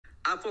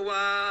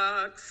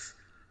Afterwards,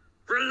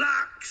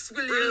 relax,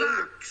 will you?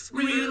 Relax,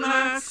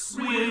 Relax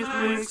with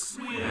Rex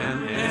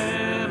and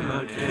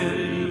Emma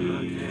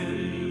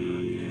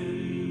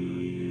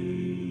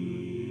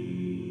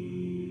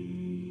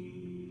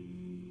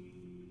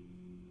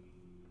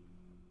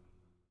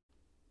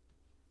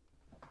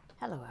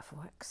Hello,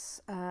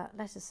 Afterworks.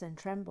 Let us then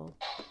tremble.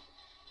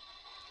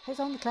 Who's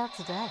on the cloud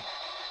today?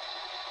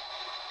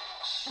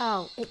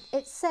 Oh,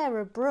 it's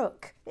Sarah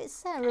Brook. It's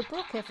Sarah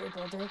Brook,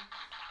 everybody.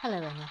 Hello,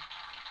 Emma.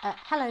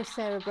 Hello,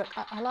 Sarah Brook.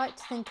 I like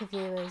to think of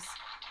you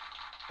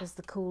as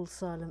the cool,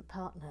 silent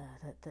partner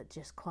that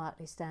just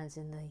quietly stands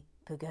in the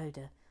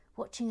pagoda,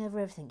 watching over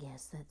everything.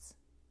 Yes, that's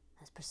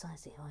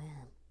precisely who I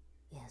am.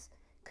 Yes.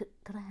 Could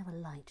I have a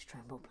light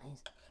tremble,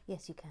 please?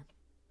 Yes, you can.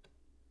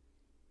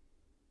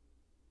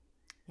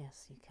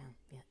 Yes, you can.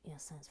 Yeah,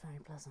 yes, that's very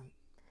pleasant.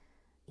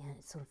 Yeah,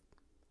 it's sort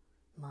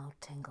of mild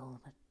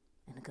tingle, but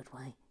in a good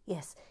way.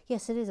 Yes,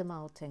 it is a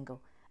mild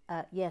tingle.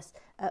 Yes,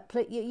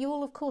 you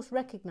will of course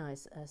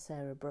recognise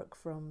Sarah Brook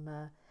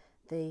from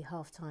the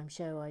halftime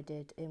show I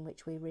did, in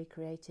which we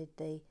recreated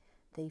the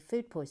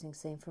food poisoning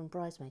scene from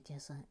Bridesmaid.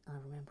 Yes, I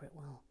remember it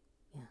well.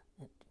 Yeah,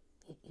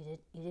 you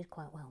did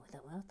quite well with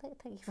that. Well,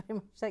 thank you very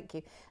much. Thank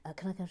you.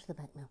 Can I go to the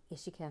back now?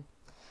 Yes, you can.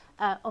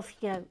 Off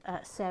you go,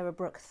 Sarah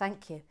Brook.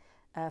 Thank you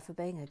for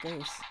being a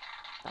goose.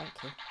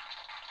 Thank you.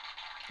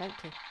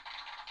 Thank you.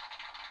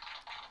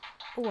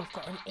 Oh, I've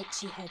got an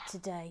itchy head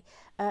today.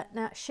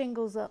 Now,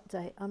 shingles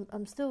update.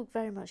 I'm still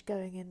very much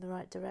going in the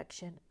right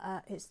direction.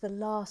 It's the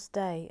last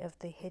day of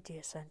the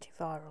hideous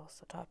antivirals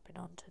that I've been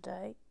on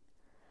today.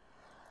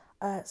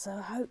 So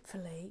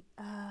hopefully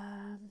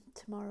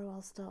tomorrow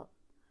I'll start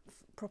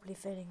properly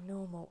feeling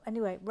normal.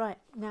 Anyway, right,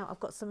 now I've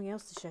got something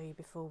else to show you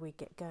before we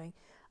get going.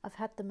 I've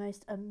had the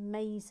most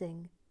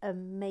amazing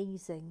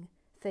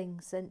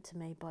thing sent to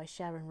me by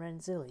Sharon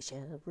Renzulli.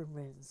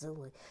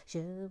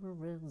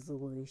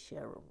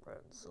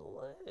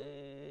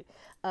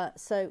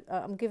 So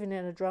I'm giving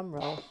it a drum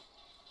roll.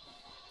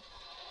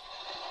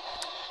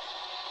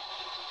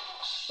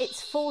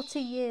 It's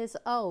 40 years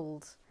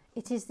old.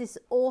 It is this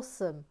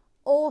awesome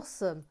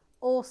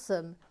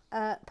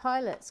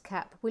pilot's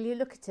cap. Will you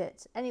look at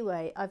it?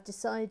 Anyway, I've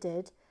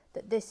decided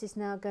that this is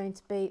now going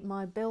to be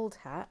my build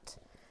hat.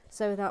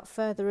 So without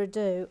further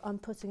ado, I'm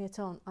putting it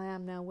on. I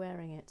am now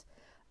wearing it.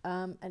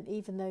 And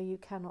even though you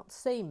cannot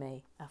see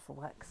me,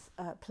 Afterwax,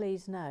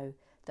 please know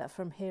that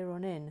from here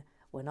on in,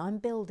 when I'm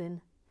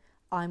building,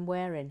 I'm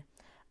wearing.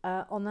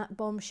 On that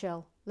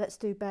bombshell, let's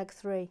do bag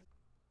 3.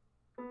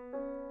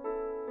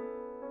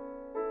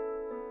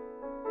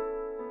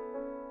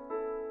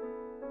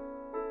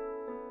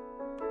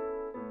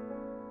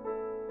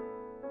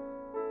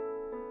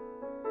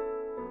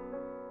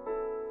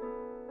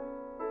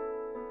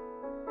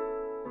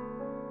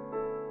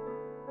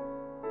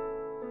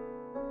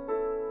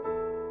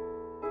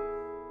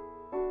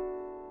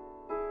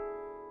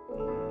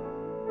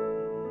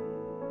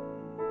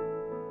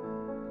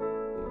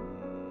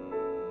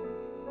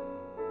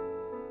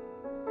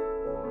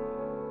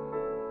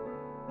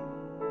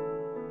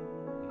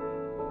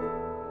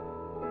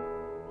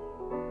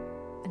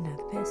 And now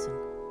the piercing.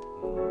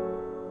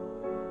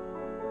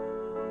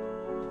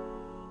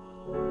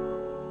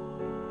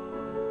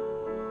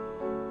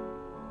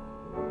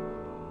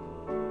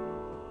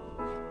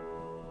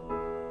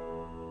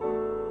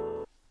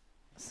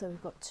 So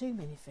we've got 2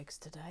 minifigs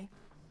today.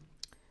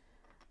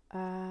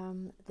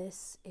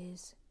 This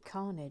is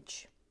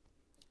Carnage.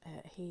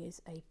 He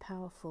is a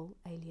powerful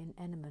alien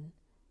Eneman.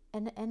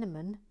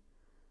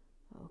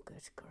 Oh,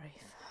 good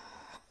grief.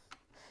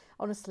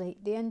 Honestly,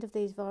 the end of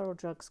these viral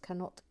drugs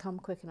cannot come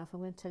quick enough.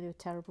 I'm going to tell you a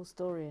terrible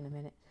story in a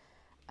minute.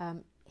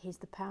 He's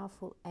the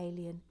powerful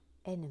alien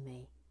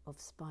enemy of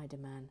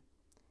Spider-Man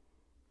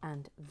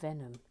and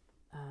Venom.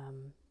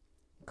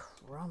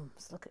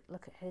 Crumbs!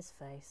 Look at his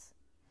face.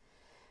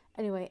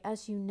 Anyway,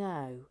 as you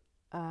know,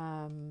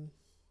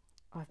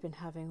 I've been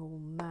having all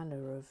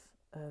manner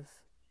of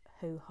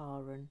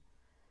hoo-ha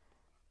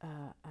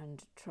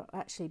and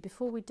actually,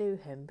 before we do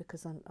him,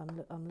 because I'm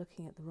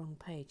looking at the wrong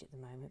page at the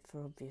moment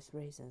for obvious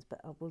reasons, but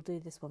we'll do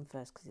this one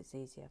first because it's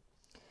easier.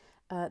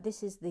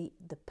 This is the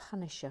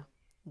Punisher.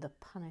 The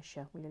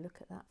Punisher. Will you look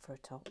at that for a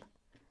top?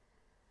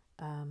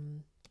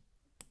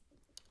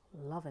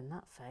 Loving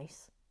that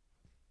face.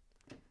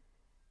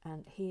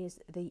 And he is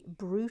the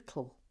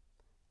brutal,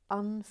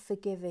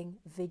 unforgiving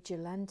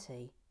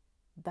vigilante.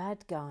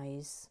 Bad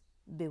guys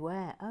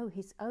beware. Oh,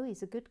 he's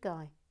a good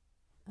guy.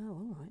 Oh,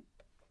 all right.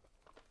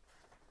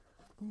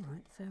 All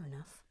right, fair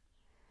enough.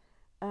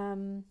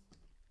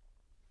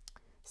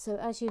 So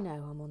as you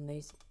know, I'm on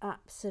these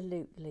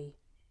absolutely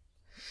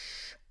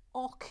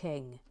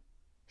shocking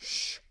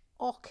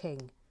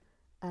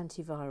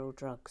antiviral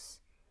drugs,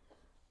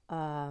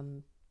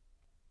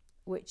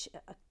 which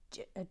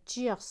are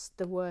just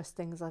the worst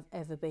things I've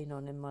ever been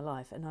on in my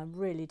life, and I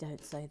really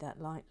don't say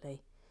that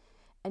lightly.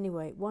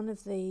 Anyway, one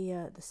of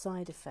the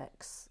side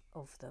effects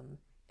of them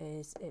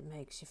is it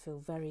makes you feel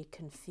very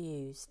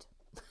confused.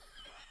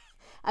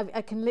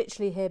 I can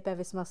literally hear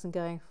Bevis Musson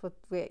going,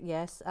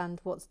 yes, and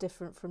what's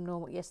different from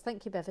normal? Yes,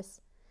 thank you, Bevis.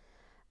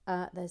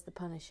 There's the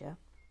Punisher.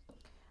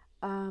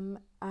 And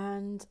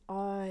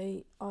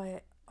I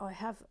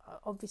have,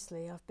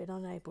 obviously, I've been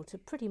unable to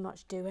pretty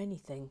much do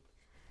anything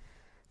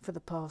for the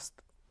past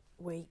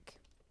week,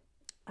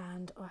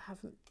 and I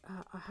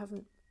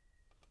haven't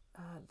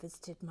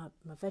visited my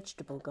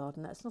vegetable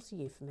garden. That's not a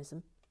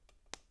euphemism.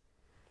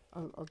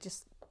 I'll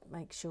just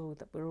make sure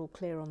that we're all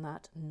clear on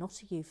that.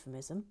 Not a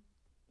euphemism.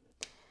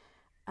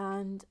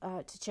 And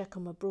to check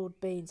on my broad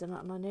beans, and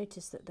I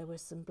noticed that there were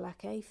some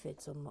black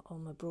aphids on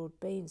my broad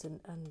beans,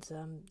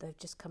 and they've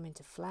just come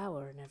into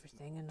flower and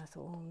everything. And I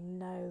thought, oh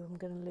no, I'm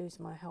going to lose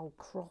my whole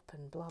crop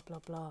and blah blah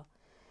blah.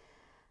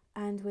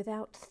 And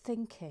without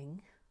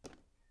thinking,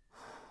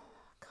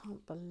 I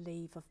can't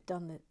believe I've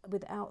done it.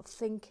 Without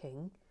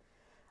thinking,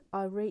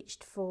 I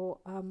reached for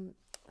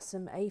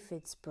some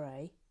aphid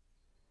spray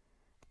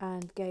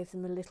and gave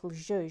them a little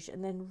zhuzh,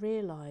 and then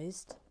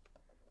realised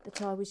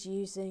that I was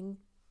using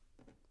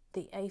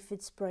the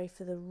aphid spray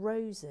for the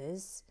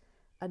roses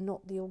and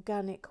not the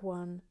organic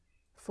one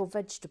for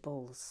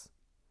vegetables.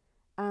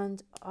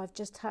 And I've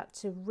just had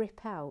to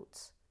rip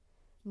out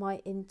my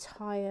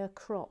entire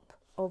crop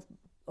of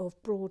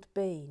broad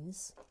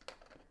beans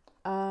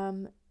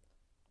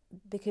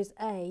because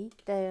I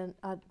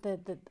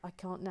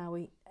can't now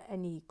eat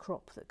any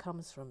crop that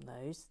comes from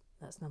those.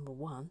 That's number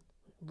one,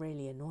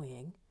 really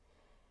annoying.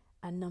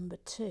 And number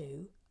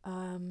two,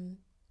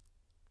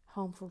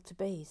 harmful to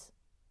bees.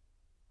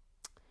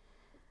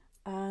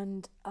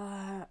 And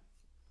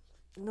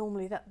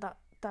normally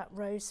that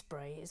rose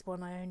spray is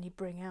one I only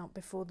bring out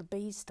before the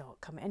bees start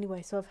coming.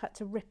 Anyway, so I've had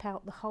to rip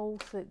out the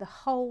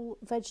whole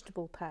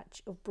vegetable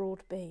patch of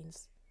broad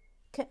beans.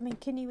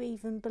 Can you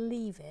even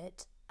believe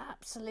it?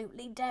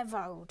 Absolutely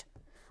devoed.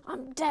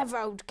 I'm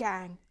devoed,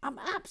 gang. I'm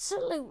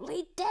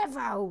absolutely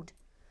devoed.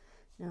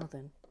 Now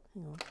then,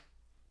 hang on.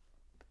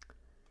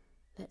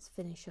 Let's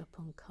finish up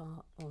on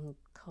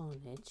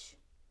carnage.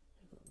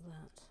 We've got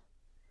that.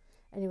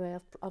 Anyway,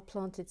 I've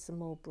planted some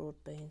more broad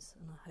beans,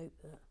 and I hope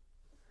that...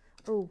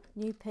 Oh,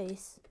 new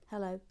piece.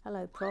 Hello,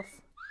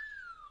 Prof.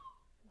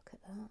 Look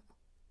at that.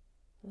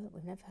 Look,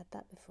 we've never had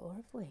that before,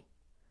 have we?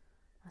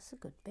 That's a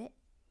good bit.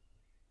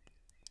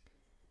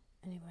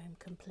 Anyway, I'm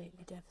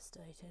completely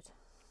devastated.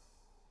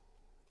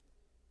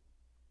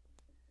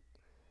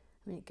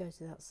 I mean, it goes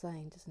without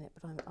saying, doesn't it?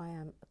 But I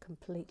am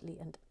completely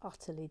and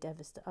utterly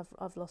devastated.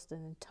 I've lost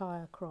an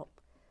entire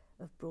crop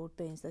of broad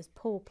beans. Those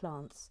poor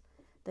plants,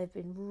 they've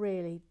been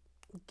really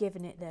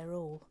giving it their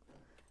all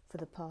for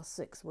the past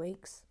 6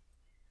 weeks.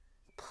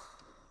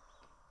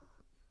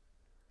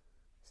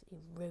 So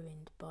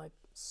ruined by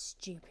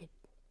stupid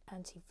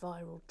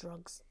antiviral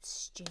drugs,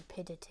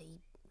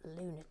 stupidity,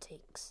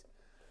 lunatics.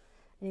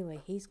 Anyway,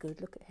 he's good.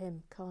 Look at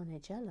him.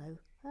 Carnage. Hello.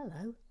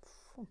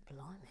 Oh,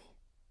 blimey.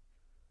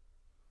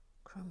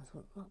 Crumbs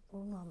would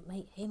not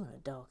meet him in a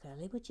dark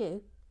alley, would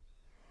you?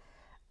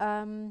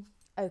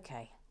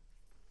 Okay.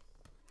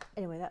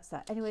 Anyway, that's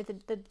that. Anyway,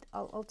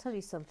 I'll tell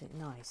you something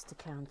nice to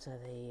counter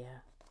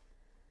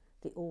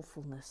the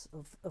awfulness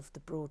of the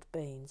broad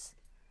beans.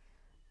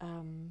 Hang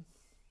on,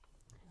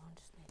 I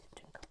just need a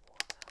drink of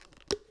water.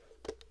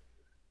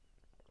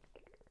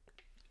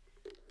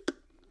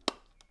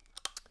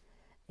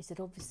 Is that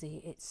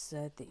obviously it's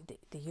the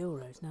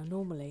Euros. Now,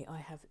 normally I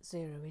have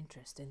zero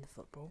interest in the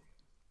football.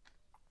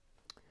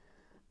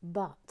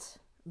 But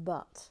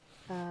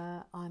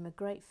I'm a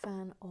great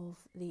fan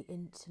of the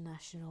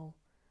international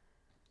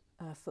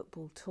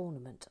football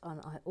tournament,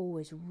 and I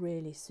always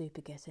really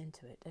super get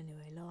into it.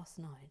 Anyway, last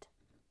night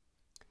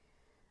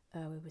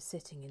we were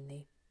sitting in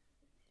the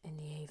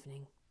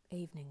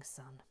evening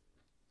sun,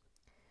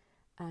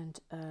 and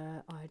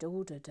I'd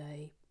ordered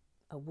a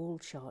wall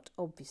chart.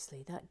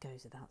 Obviously, that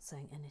goes without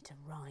saying, and it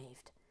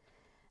arrived.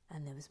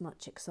 And there was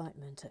much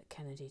excitement at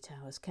Kennedy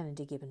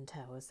Gibbon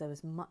Towers. There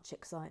was much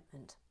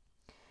excitement.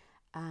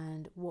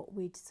 And what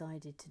we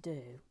decided to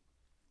do,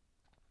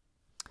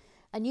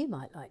 and you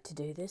might like to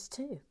do this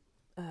too,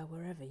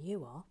 wherever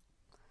you are,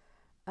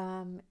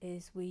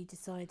 is we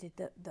decided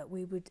that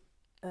we would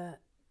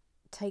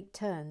take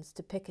turns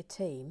to pick a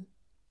team,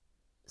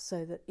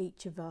 so that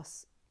each of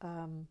us,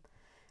 I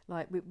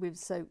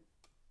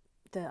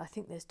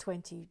think there's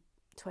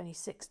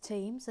 26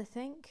 teams, I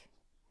think.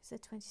 Is there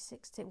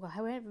 26 teams? Well,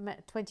 however,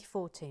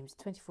 24 teams.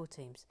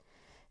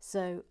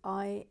 So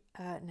I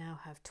now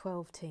have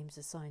 12 teams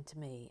assigned to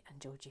me, and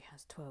Georgie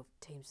has 12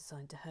 teams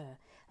assigned to her,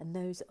 and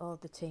those are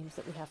the teams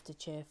that we have to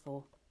cheer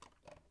for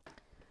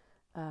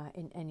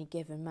in any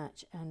given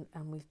match. And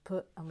we've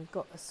got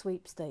a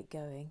sweepstake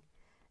going,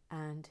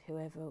 and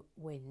whoever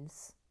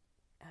wins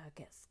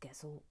gets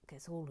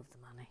all of the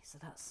money. So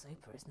that's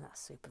super, isn't that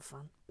super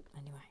fun?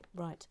 Anyway,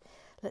 right,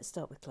 let's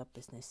start with club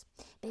business.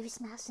 Bevis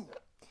Musson,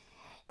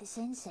 the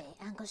sensei,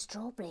 Uncle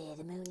Strawberry,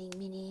 the moaning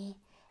mini.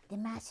 The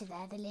matter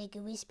there, the leg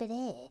of whisper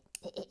air.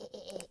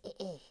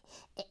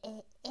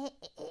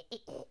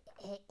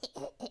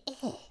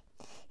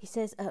 He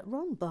says,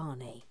 Ron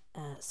Barney,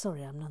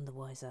 sorry, I'm none the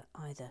wiser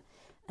either.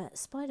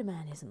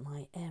 Spider-Man isn't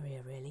my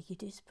area, really. You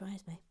do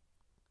surprise me.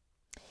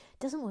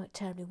 Doesn't work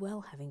terribly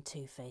well having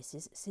two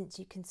faces, since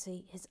you can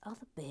see his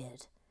other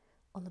beard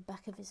on the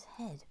back of his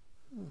head.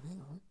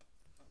 Hang on.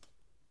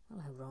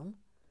 Hello, Ron.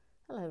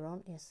 Hello,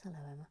 Ron. Yes, hello,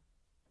 Emma.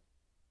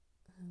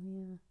 Oh,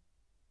 yeah.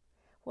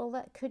 Well,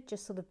 that could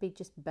just sort of be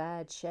just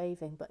bad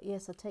shaving, but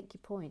yes, I take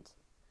your point.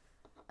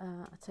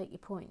 I take your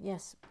point.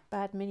 Yes,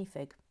 bad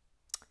minifig.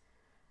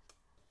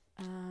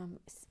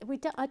 We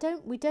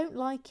don't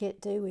like it,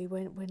 do we?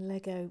 When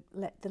Lego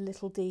let the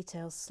little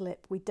details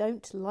slip, we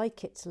don't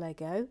like it,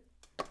 Lego.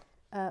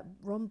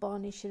 Ron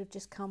Barney should have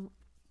just come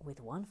with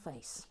one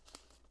face.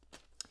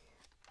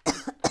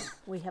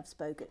 We have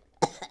spoken.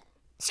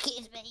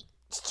 Excuse me,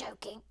 it's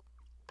choking.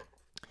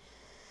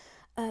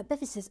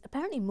 Bevis says,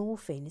 apparently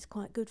morphine is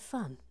quite good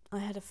fun. I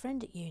had a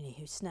friend at uni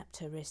who snapped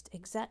her wrist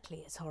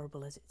exactly as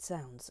horrible as it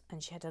sounds,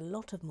 and she had a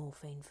lot of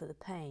morphine for the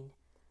pain.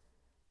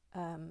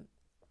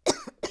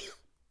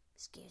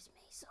 Excuse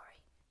me, sorry.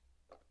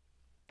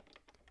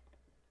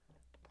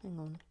 Hang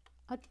on.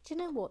 Do you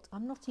know what?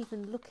 I'm not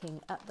even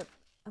looking at the...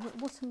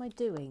 what am I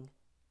doing?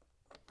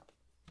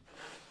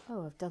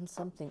 Oh, I've done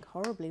something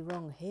horribly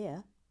wrong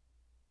here.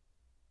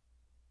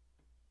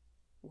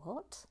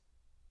 What?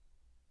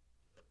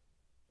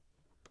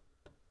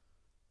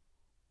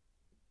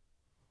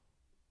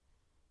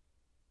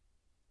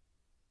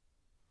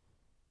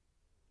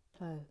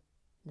 Oh,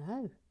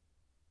 no.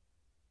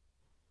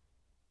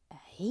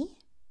 Eh?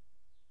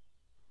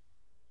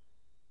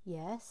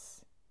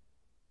 Yes.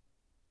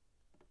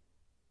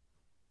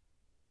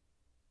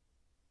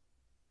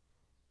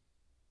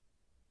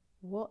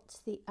 What's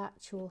the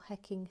actual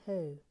hecking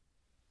who?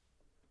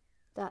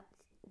 That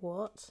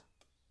what?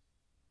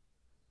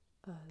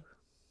 Oh,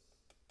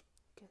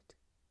 good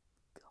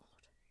God.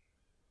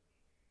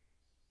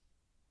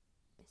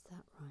 Is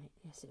that right?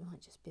 Yes, it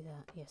might just be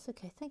that. Yes,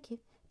 okay, thank you.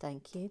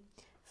 Thank you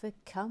for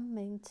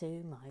coming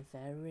to my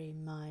very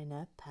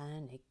minor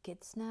panic.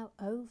 It's now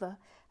over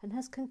and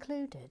has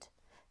concluded.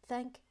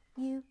 Thank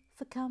you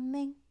for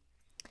coming.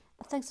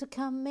 Thanks for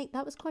coming.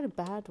 That was quite a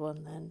bad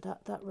one then.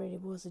 That really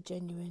was a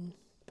genuine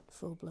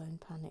full-blown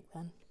panic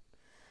then.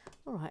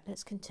 All right,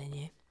 let's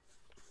continue.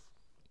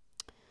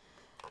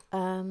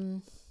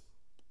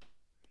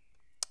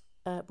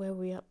 Where are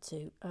we up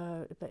to?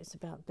 It's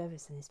about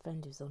Bevis and his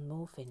friend who's on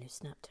morphine who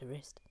snapped her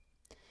wrist.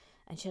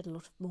 And she had a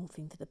lot of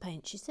morphine for the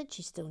pain. She said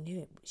she still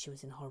knew she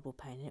was in horrible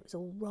pain and it was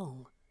all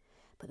wrong.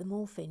 But the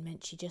morphine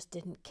meant she just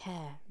didn't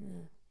care.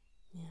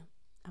 Yeah.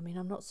 I mean,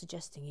 I'm not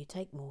suggesting you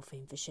take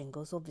morphine for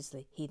shingles.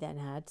 Obviously, he then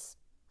adds,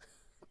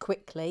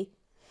 quickly.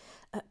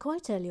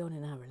 Quite early on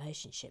in our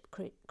relationship,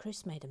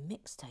 Chris made a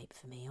mixtape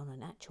for me on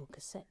an actual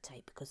cassette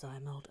tape because I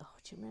am old. Oh,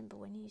 do you remember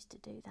when you used to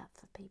do that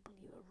for people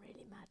you were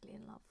really madly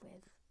in love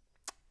with?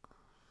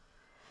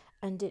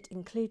 And it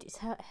included, it's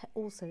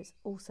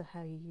also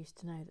how you used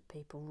to know that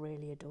people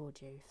really adored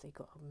you if they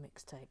got a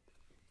mixtape.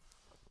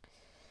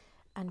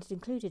 And it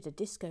included a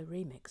disco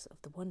remix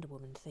of the Wonder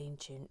Woman theme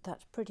tune.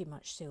 That pretty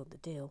much sealed the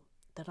deal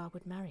that I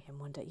would marry him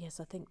one day. Yes,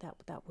 I think that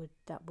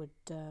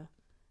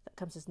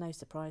comes as no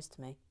surprise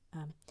to me.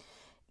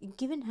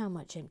 Given how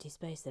much empty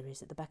space there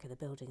is at the back of the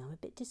building, I'm a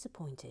bit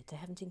disappointed they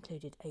haven't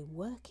included a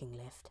working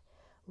lift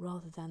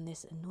rather than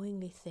this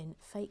annoyingly thin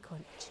fake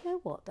one. Do you know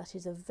what? That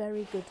is a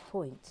very good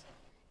point.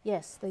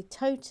 Yes, they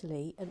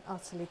totally and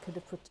utterly could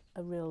have put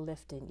a real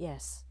lift in.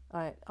 Yes,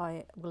 I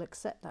will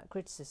accept that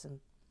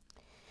criticism.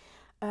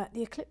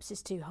 The eclipse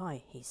is too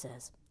high, he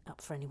says,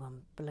 up for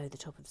anyone below the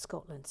top of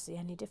Scotland to see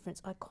any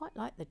difference. I quite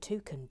like the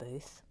toucan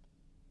booth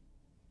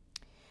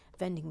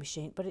vending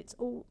machine, but it's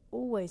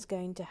always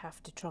going to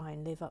have to try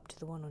and live up to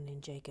the one on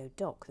Ninjago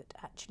Dock that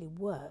actually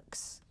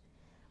works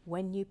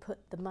when you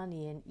put the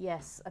money in.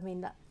 Yes, I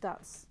mean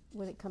that's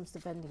when it comes to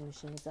vending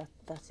machines,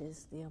 that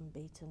is the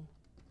unbeaten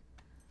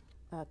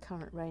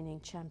current reigning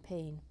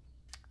champion.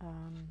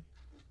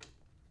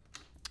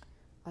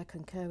 I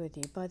concur with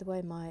you. By the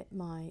way,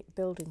 my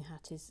building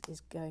hat is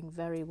going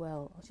very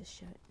well. I'll just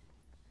show it.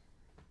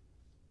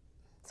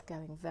 It's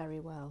going very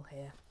well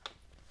here.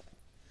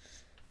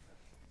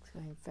 It's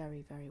going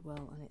very, very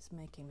well, and it's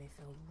making me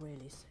feel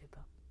really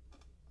super.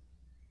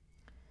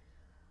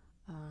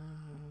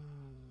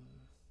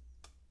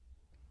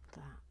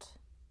 That.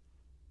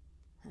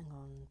 Hang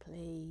on,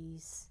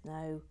 please.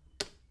 No.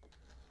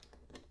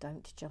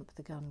 Don't jump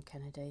the gun,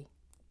 Kennedy.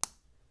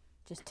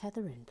 Just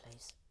tether in,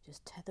 please.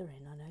 Just tether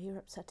in. I know you're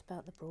upset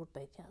about the broad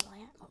beans. Yes, I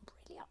am. I'm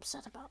really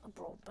upset about the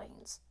broad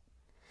beans.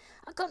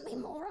 I couldn't be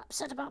more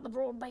upset about the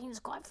broad beans,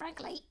 quite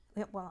frankly.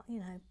 Yeah, well, you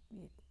know,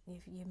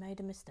 you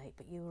made a mistake,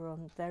 but you were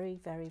on very,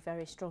 very,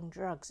 very strong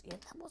drugs. Yeah,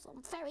 that was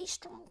on very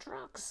strong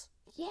drugs.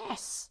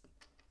 Yes.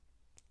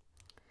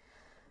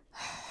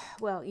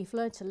 Well, you've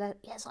learned a lesson.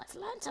 Yes, I've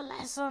learned a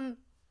lesson.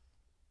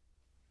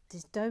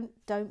 Just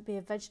don't be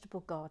a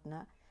vegetable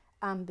gardener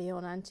and be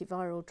on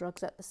antiviral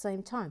drugs at the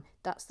same time.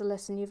 That's the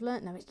lesson you've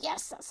learnt now.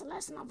 Yes, that's the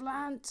lesson I've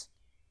learnt.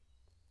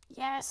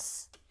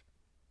 Yes.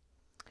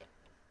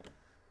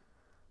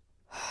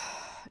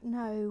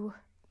 No,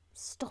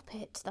 stop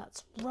it.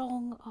 That's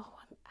wrong. Oh,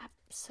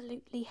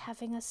 absolutely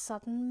having a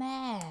sudden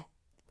mare.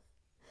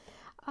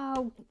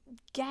 Oh,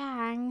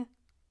 gang,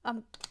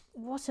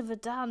 what have I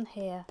done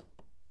here?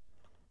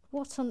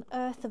 What on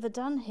earth have I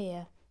done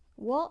here?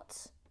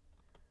 What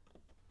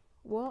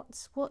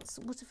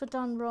have I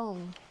done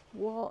wrong?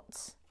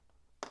 What?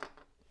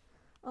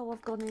 Oh,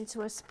 I've gone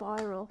into a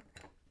spiral.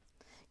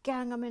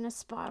 Gang, I'm in a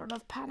spiral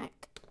of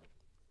panic.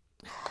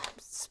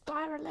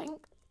 Spiraling.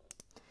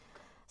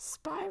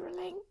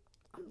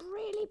 I'm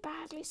really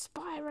badly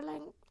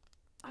spiraling.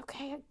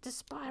 Okay, the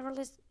spiral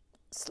is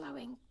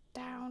slowing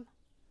down.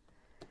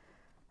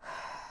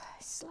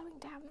 It's slowing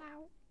down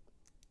now.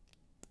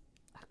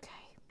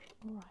 Okay,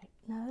 all right.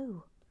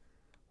 No.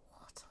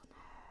 What on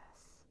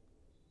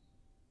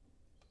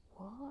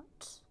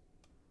earth?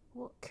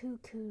 What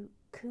cuckoo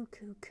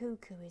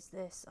is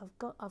this? I've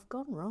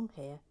gone wrong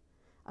here.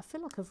 I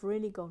feel like I've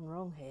really gone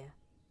wrong here.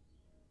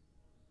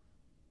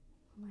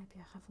 Maybe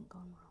I haven't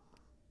gone wrong.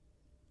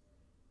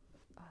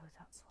 Oh,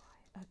 that's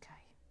why.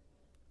 Okay.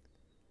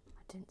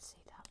 I didn't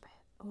see that bit.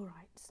 All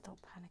right, stop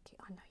panicking.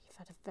 I know you've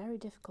had a very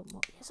difficult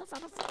morning. Yes, I've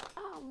had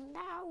oh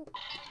no!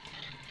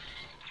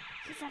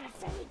 You've had a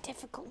very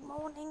difficult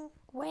morning.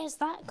 Where's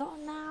that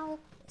gone now?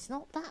 It's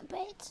not that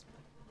bit.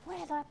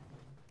 Where the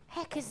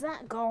heck is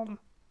that gone?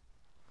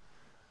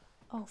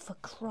 Oh, for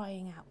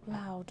crying out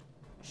loud.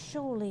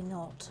 Surely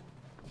not.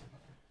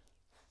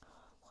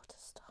 What a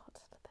start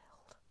to the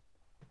build.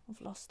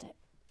 I've lost it.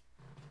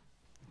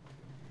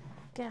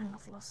 Gang,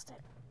 I've lost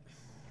it.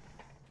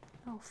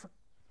 Oh, for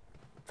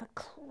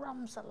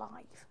crumbs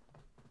alive.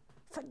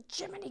 For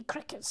Jiminy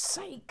Cricket's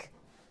sake.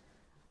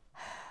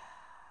 I'm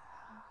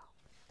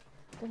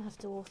going to have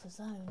to author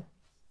zone.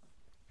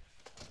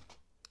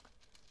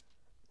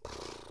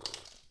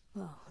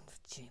 Oh,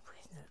 gee,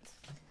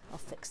 I'll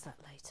fix that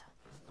later.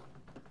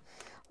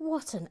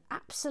 What an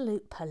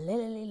absolute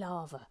palilly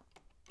lava.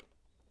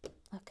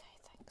 Okay,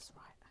 thanks.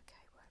 Right,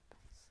 okay.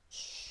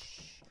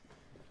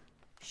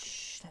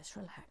 Shh, let's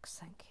relax.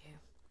 Thank you.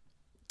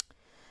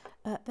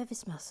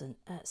 Bevis Musson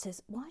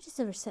says, why does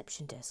the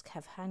reception desk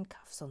have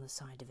handcuffs on the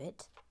side of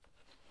it?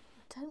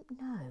 I don't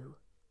know.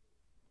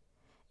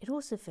 It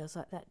also feels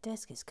like that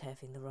desk is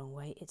curving the wrong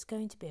way. It's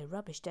going to be a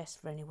rubbish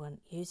desk for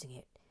anyone using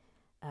it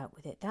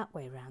with it that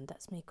way round.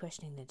 That's me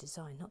questioning the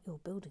design, not your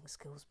building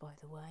skills, by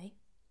the way.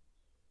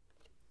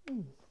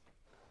 Should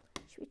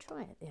we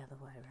try it the other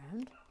way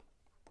around?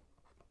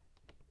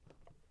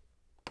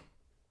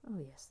 Oh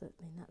yes,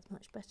 that's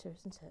much better,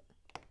 isn't it?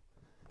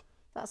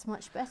 That's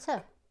much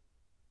better.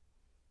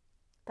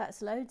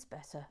 That's loads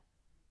better,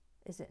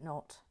 is it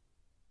not?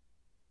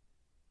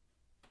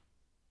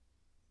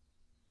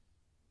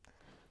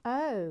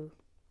 Oh,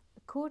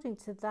 according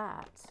to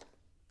that.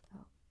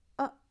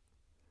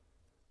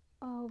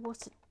 Oh,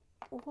 what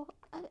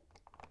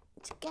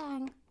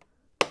gang.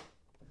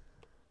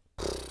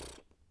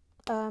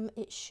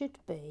 It should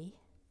be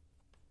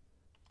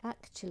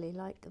actually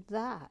like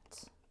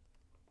that.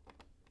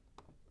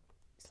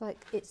 It's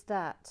like it's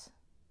that.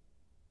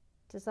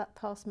 Does that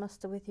pass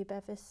muster with you,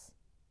 Bevis?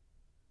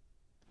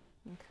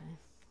 Okay,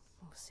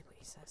 we'll see what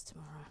he says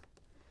tomorrow.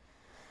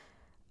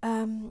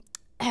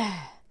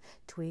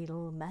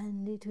 Tweedle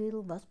Mandy,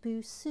 Tweedle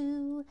Buzzpoo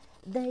Sue,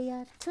 they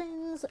are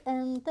twins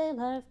and they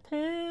love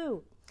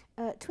poo.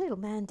 Tweedle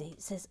Mandy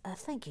says,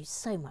 thank you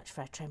so much for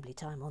our trembly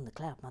time on the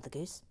cloud, Mother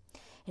Goose.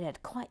 It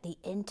had quite the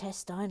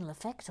intestinal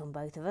effect on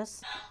both of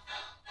us.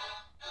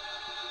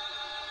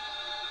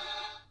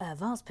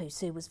 Vars Poo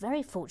Sue was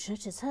very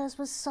fortunate as hers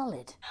was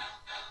solid.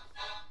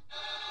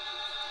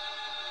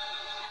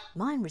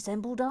 Mine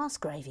resembled arse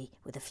gravy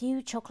with a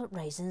few chocolate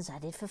raisins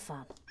added for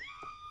fun.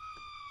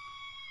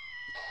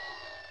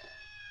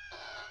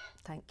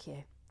 Thank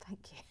you.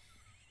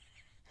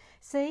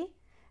 See,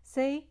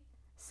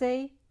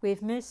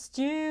 we've missed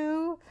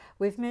you.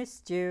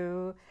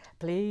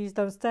 Please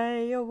don't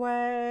stay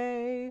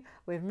away.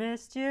 We've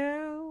missed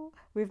you.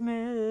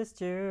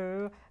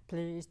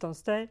 Please don't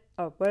stay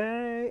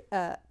away.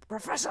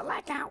 Professor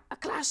Leggout, a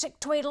classic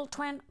Tweedle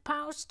Twin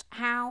post.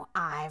 How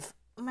I've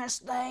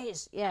missed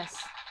these. Yes.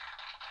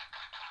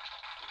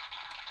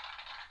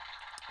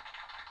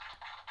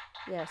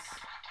 I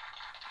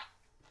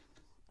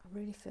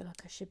really feel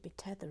like I should be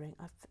tethering.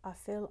 I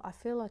feel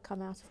like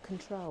I'm out of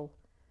control.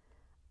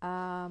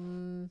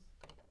 I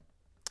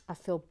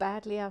feel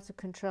badly out of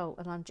control,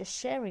 and I'm just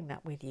sharing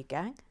that with you,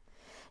 gang.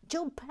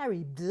 John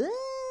Parry,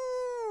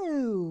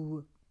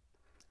 blue.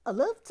 I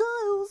love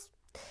tiles.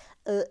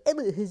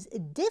 Emma has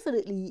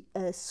definitely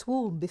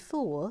sworn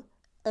before,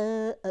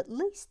 at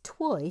least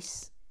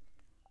twice,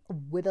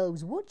 when I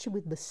was watching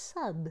with my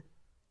son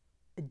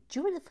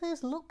during the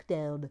first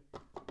lockdown.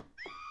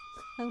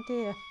 Oh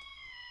dear.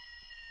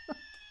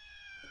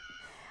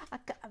 I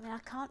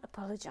can't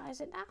apologise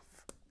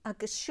enough. I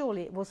guess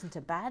surely it wasn't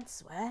a bad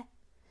swear.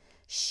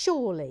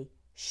 Surely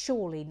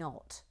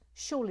not.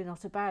 Surely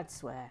not a bad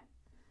swear,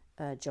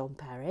 John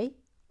Parry.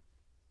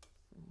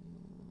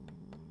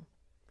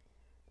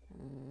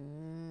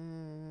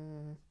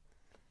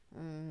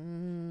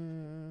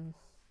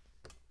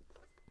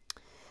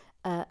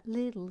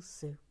 Little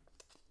Sue.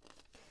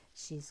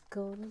 She's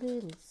called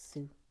Little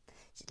Sue.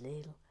 She's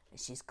little and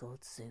she's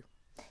called Sue.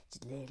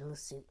 She's Little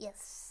Sue.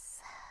 Yes.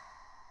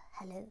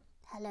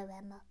 Hello,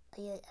 Emma.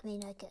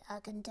 I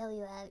can tell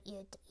you're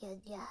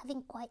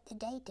having quite the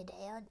day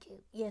today, aren't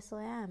you? Yes,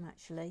 I am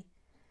actually.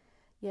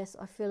 Yes,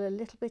 I feel a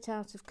little bit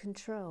out of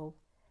control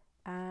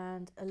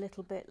and a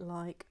little bit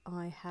like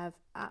I have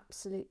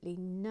absolutely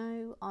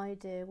no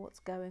idea what's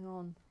going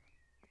on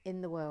in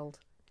the world.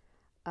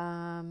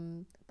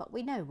 But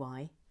we know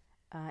why.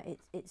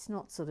 It's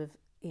not sort of,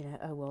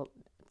 oh well,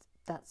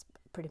 that's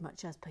pretty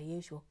much as per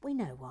usual. We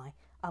know why.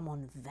 I'm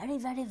on very,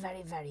 very,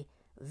 very, very,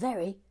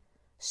 very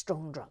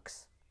strong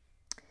drugs.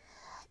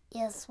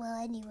 Yes, well,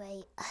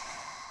 anyway,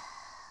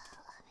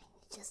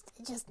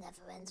 it just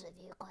never ends with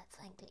you, quite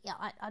frankly.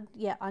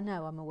 Yeah, I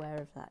know. I'm aware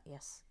of that.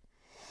 Yes.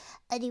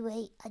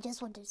 Anyway, I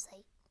just wanted to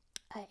say,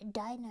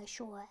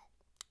 dinosaur,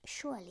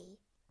 surely,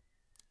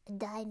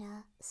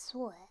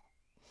 dinosaur.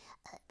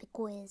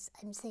 Because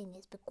I'm saying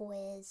this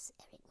because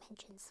Eric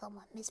mentioned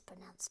someone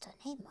mispronounced her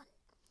name on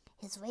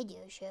his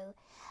radio show,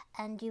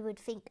 and you would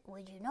think,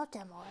 would you not,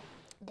 Emma,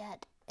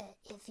 that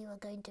if you were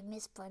going to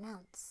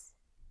mispronounce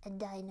a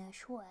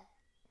dinosaur,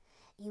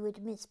 you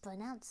would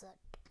mispronounce it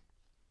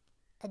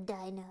a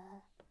dinosaur.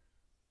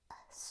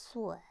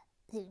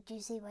 Do you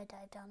see what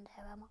I've done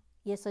there, Emma?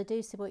 Yes, I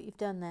do see what you've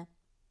done there.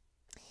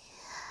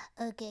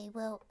 Okay,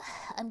 well,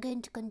 I'm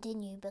going to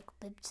continue, but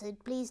so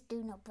please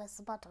do not press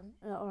the button.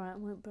 All right, I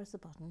won't press the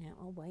button yet.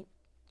 I'll wait.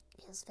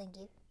 Yes, thank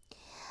you.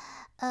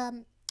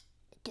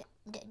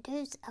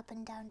 Those up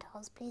and down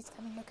tiles, please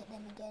can we look at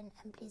them again,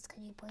 and please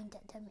can you point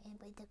at them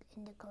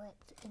in the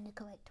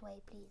correct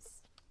way,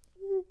 please?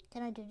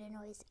 Can I do the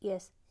noise?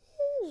 Yes.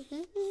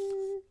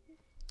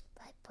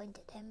 I point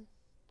at them.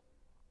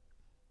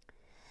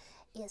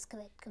 Yes,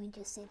 correct. Can we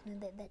just see them a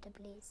bit better,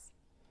 please?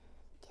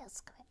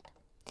 Yes, correct.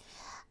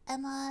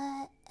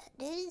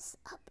 Those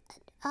up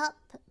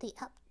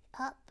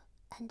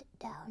and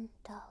down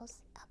tiles,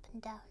 up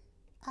and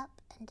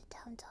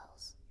down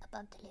tiles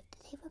above the lift,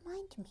 they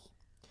remind me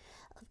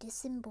of the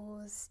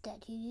symbols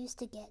that you used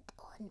to get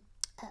on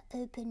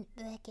open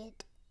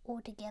bracket,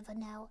 altogether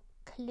now,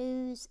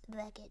 close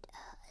bracket,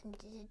 and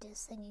the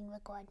singing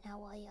required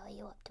now. Are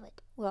you up to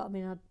it? Well,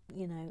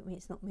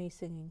 it's not me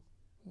singing.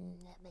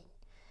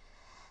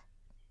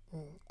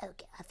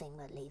 Okay, I think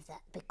we'll leave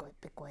that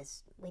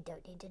because we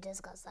don't need to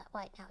discuss that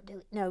right now, do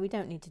we? No, we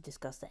don't need to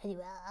discuss that.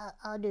 Anyway,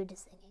 I'll do the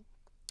singing.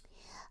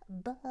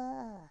 Ba,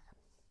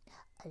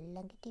 a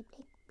blankety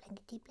blink,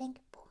 blankety blink,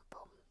 boom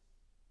boom.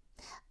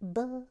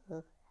 Ba,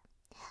 a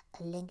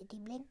blankety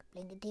blink,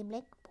 blankety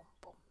blink, boom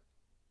boom.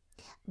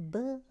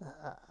 Ba,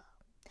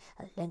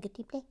 a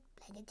blankety blink,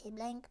 blankety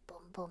blank,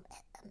 boom boom,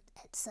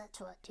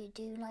 etc. Do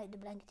you like the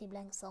blankety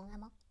blank song,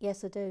 Emma?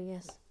 Yes, I do.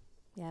 Yes,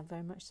 yeah,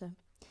 very much so.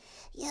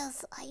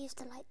 Yes, I used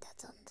to like that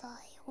song.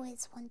 I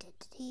always wanted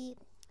the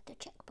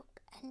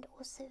checkbook and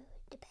also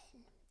the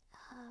pen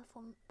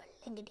from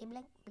blankety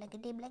blank,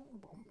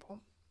 boom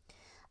boom.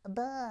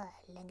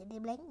 Blankety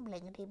blank,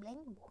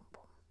 boom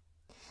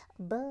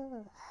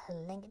boom.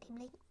 Blankety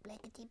blank,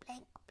 blankety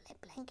blank.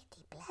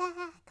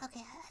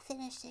 Okay, I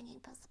finished singing.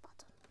 Press the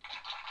button.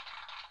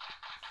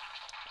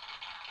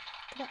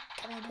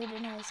 Can I do the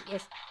noise?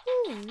 Yes.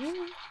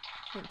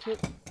 Thank you.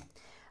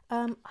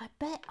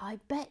 I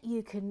bet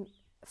you can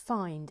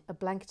find a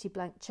blankety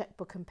blank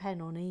checkbook and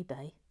pen on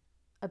eBay.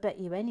 I bet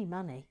you any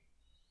money.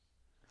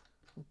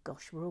 Oh,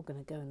 gosh, we're all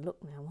going to go and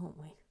look now, aren't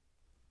we?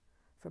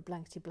 For a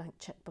blankety blank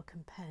checkbook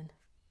and pen.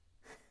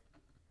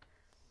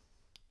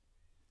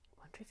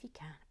 Wonder if you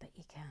can. I bet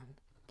you can.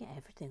 Get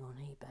everything on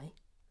eBay.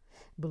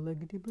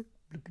 Blankety blank,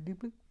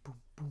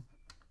 boom boom.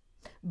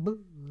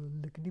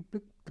 Blankety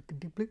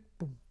blank,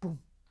 boom boom.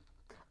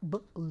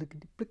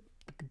 Blankety blank,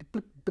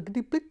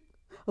 blankety blank.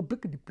 A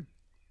blankety blank,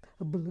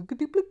 a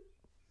blankety blank.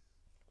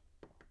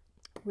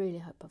 Really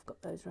hope I've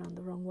got those round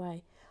the wrong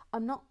way.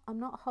 I'm not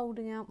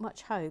holding out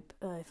much hope,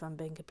 if I'm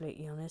being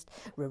completely honest.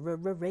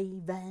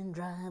 Raven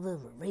driver,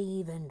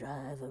 Raven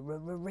driver,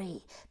 Raven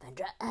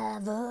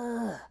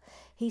driver.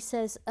 He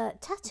says,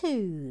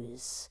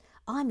 tattoos.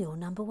 I'm your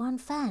 #1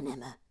 fan,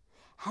 Emma.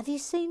 Have you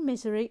seen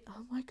Misery?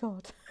 Oh my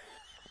God.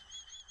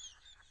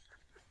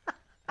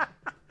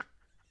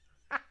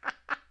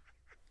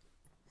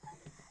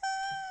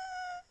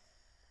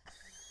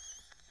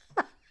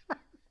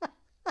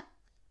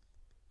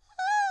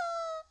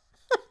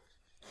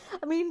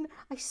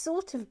 I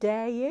sort of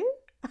dare you.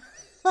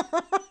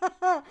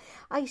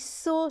 I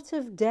sort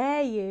of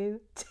dare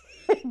you to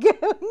go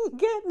and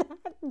get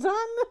that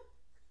done.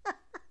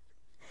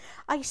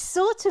 I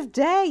sort of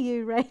dare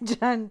you,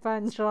 Rajan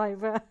Van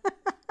Driver.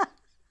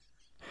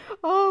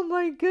 Oh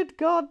my good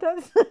God,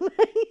 that's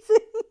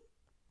amazing.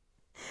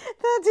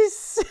 That is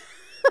so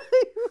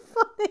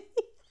funny.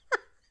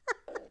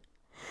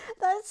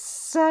 That's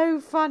so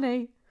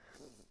funny.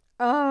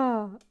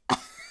 Oh.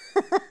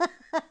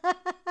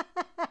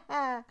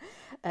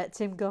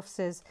 Tim Goff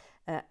says,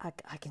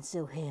 I can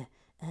still hear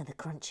the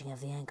crunching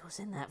of the ankles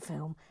in that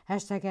film.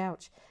 Hashtag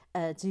ouch.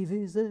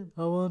 TV said,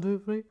 I want to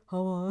free, I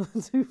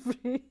want to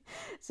free.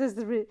 Says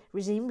the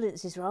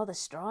resemblance is rather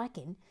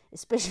striking,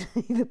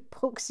 especially the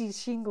poxy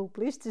shingle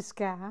blister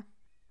scar.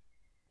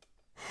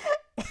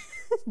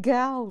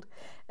 Gold.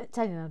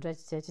 Tony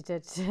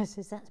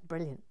says that's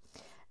brilliant.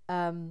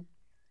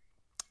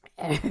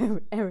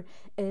 Eric,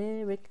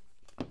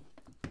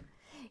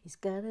 he's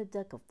got a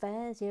duck of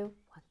fast, you.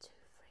 1, 2,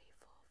 3,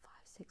 4, 5,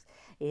 6.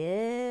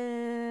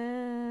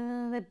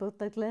 Yeah, they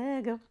both like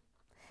Lego,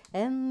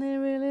 and they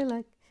really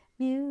like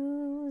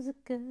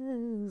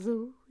musicals.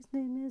 Oh, his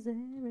name is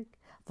Eric.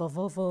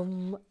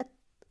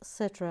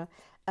 Etc.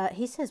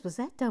 He says, was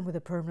that done with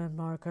a permanent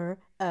marker?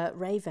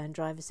 Ray Van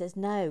Driver says,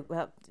 no.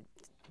 Well,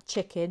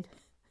 chicken.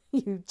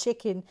 You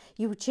chicken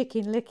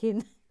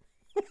licking.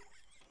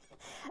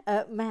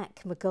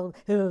 Mac McCall,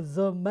 here's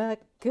a Mac,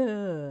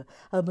 a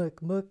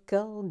Mac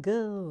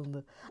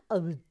McCallgun, a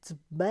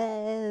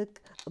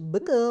Mac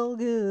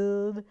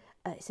McCallgun.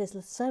 It says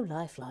so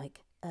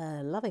lifelike.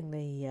 Loving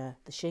the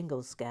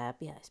shingles scab.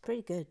 Yeah, it's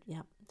pretty good.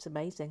 Yeah, it's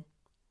amazing.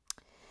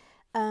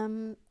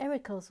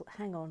 Eric also,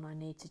 hang on, I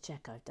need to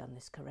check I've done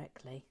this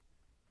correctly.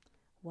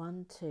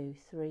 1, 2,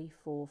 3,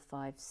 4,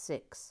 5,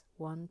 6.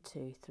 1,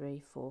 2, 3,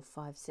 4,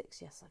 5,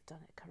 6. Yes, I've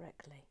done it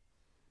correctly.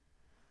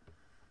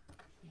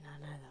 I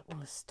know that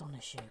will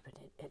astonish you, but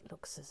it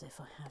looks as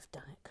if I have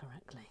done it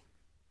correctly.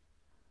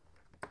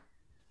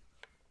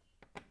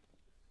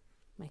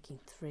 Making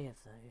 3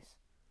 of those.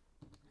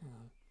 Hang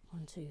on.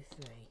 1, 2,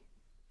 3.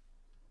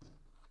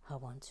 Oh,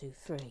 1, 2,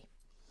 3.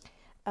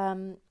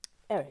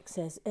 Eric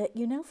says,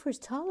 you know, for as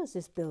tall as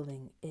this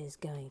building is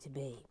going to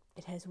be,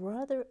 it has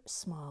rather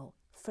small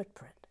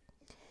footprint.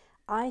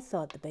 I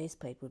thought the base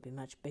plate would be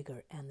much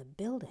bigger and the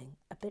building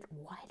a bit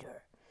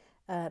wider.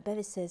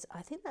 Bevis says,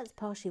 I think that's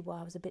partially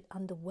why I was a bit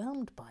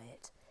underwhelmed by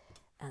it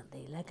at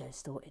the Lego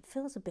store. It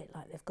feels a bit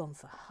like they've gone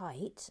for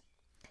height,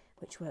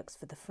 which works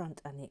for the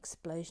front and the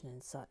explosion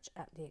and such,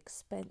 at the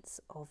expense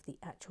of the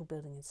actual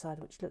building inside,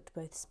 which looked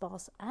both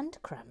sparse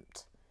and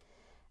cramped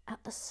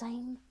at the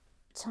same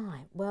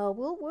time. Well,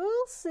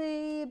 we'll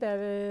see,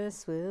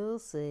 Bevis, we'll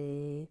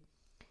see.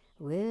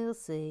 We'll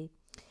see.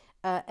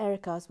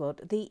 Eric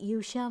Oswald, the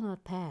You Shall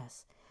Not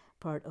Pass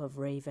part of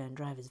Ray Van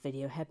Driver's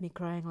video had me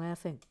crying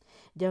laughing.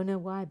 Don't know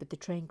why, but the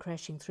train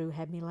crashing through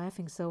had me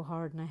laughing so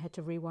hard and I had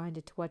to rewind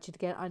it to watch it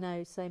again. I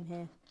know, same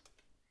here.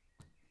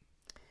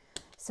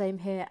 Same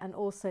here. And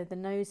also the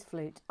nose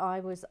flute. I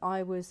was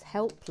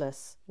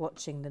helpless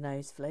watching the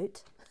nose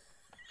flute.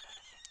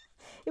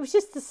 It was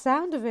just the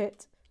sound of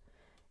it.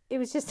 It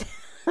was just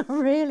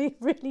really,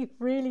 really,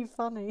 really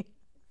funny.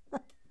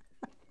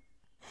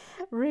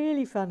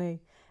 Really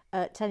funny.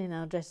 Tanya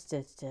now addressed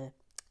it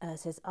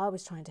says, I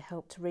was trying to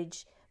help to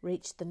reach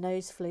the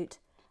nose flute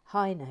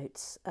high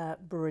notes.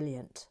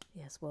 Brilliant.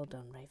 Yes, well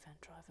done, Ray Van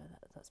Driver.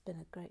 That's been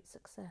a great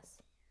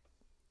success.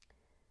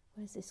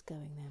 Where's this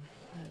going then?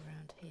 Oh,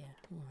 around here.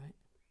 All right.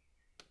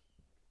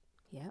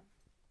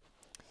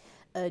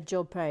 Yeah.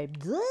 John Perry.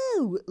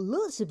 Oh,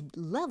 lots of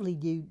lovely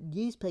new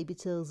newspaper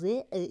titles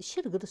here.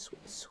 Should have got a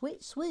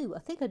switch swoo. I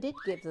think I did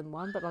give them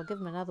one, but I'll give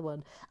them another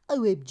one.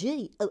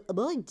 OMG. Am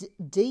I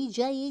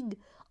DJing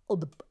on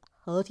the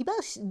party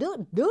bus?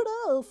 Not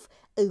off.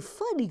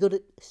 Finally got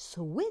a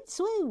switch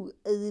swoo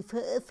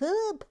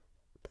for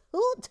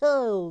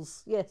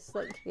portals. Yes,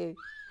 thank you.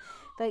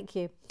 Thank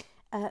you.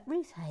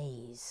 Ruth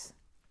Hayes.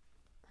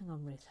 Hang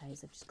on, Ruth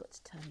Hayes. I've just got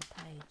to turn the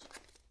page.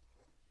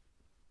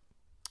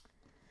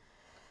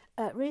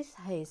 Ruth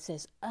Hayes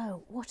says,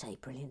 oh, what a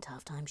brilliant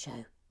half-time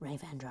show, Ray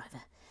Van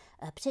Driver.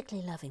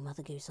 Particularly loving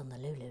Mother Goose on the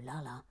Lulu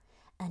Lala.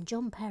 And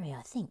John Perry,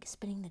 I think,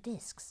 spinning the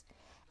discs.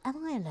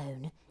 Am I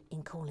alone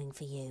in calling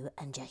for you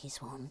and Jackie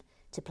Swan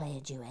to play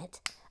a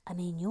duet? I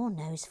mean, your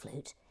nose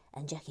flute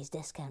and Jackie's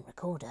descant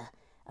recorder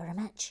are a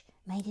match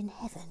made in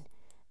heaven.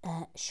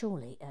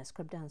 Surely,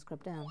 scrub down,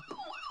 scrub down.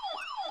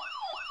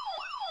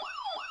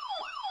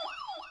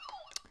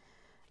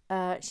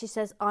 She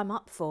says, I'm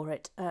up for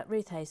it.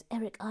 Ruth Hayes,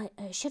 Eric, I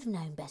should have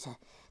known better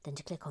than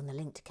to click on the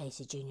link to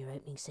Casey Jr.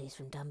 opening scenes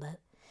from Dumbo.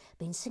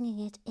 Been singing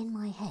it in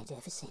my head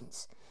ever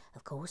since.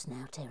 Of course,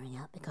 now tearing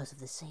up because of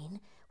the scene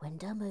when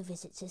Dumbo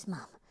visits his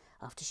mum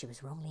after she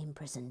was wrongly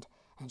imprisoned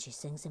and she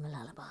sings him a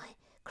lullaby.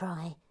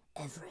 Cry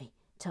every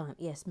time.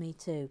 Yes, me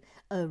too.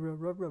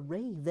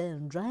 Ray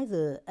Van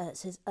Driver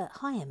says,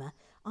 hi Emma,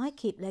 I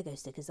keep Lego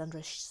stickers under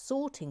a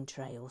sorting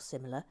tray or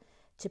similar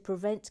to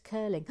prevent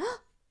curling.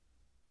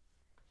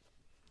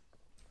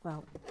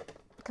 Well,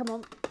 come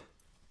on.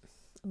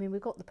 I mean,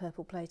 we've got the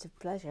purple plate of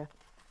pleasure.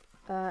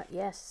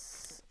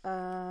 Yes.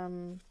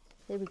 Here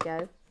we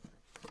go.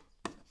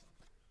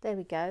 There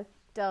we go.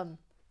 Done.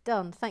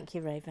 Done. Thank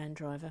you, Ray Van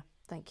Driver.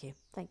 Thank you.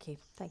 Thank you.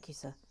 Thank you,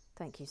 sir.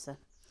 Thank you, sir.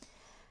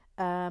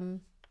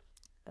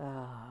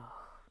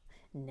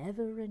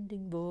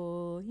 Never-ending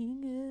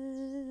boring.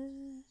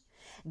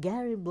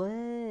 Gary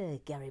Blair,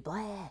 Gary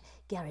Blair,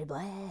 Gary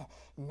Blair.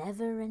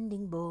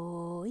 Never-ending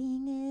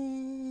boring.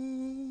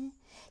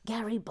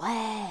 Gary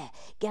Blair,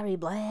 Gary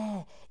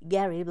Blair,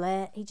 Gary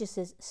Blair. He just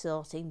says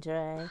sorting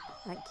tray.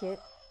 Thank you.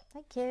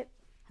 Thank you.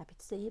 Happy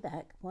to see you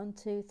back. 1,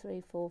 2,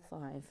 3, 4,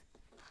 5.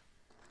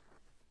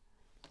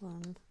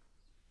 1,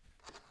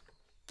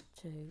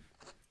 2,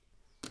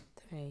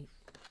 3,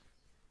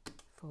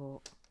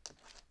 4,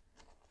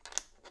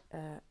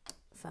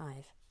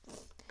 5.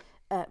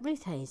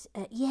 Ruth Hayes,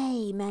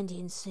 yay, Mandy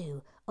and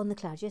Sue on the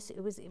cloud. Yes,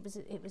 it was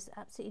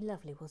absolutely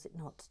lovely, was it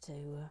not,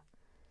 to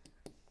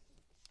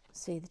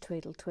see the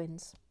Tweedle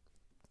twins?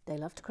 They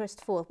love to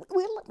crest forth.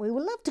 We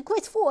will love to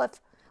crest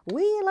forth.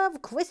 We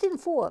love cresting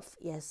forth.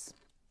 Yes,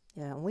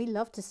 yeah, and we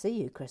love to see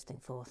you cresting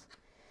forth.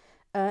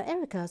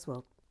 Eric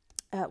Oswald,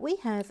 we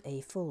have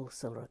a full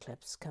solar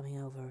eclipse coming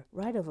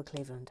right over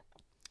Cleveland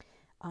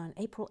on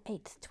April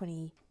 8th,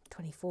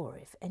 2024.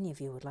 If any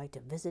of you would like to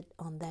visit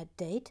on that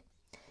date,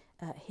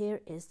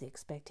 here is the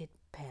expected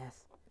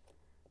path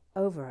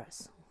over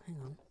us.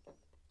 Hang on,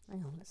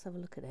 let's have a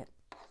look at it.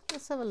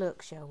 Let's have a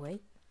look, shall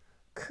we?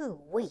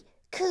 Coo-wee,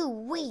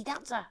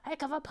 that's a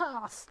heck of a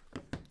path.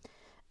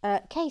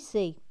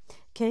 Casey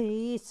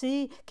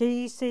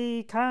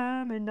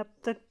coming up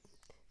the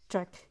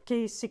track.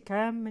 Casey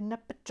coming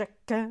up a track,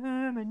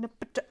 coming up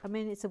a track. I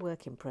mean, it's a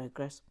work in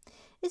progress.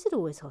 Is it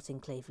always hot in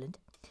Cleveland?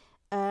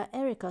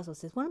 Eric Oswald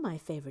says, one of my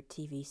favourite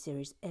TV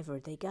series ever.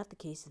 They got the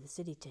keys to the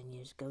city 10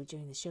 years ago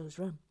during the show's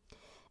run.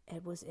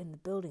 It was in the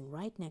building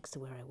right next to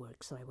where I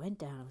work, so I went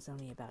down. I was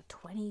only about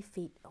 20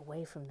 feet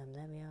away from them.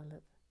 There we are,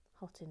 look,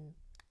 hot in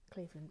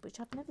Cleveland, which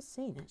I've never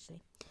seen,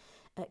 actually.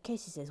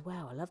 Casey says,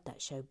 wow, I love that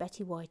show.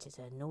 Betty White is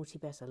her naughty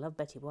best. I love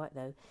Betty White,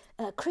 though.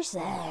 Chris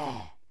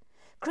Eyre.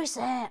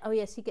 Oh,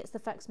 yes, he gets the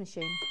fax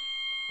machine.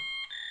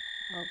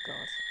 Oh,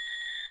 God.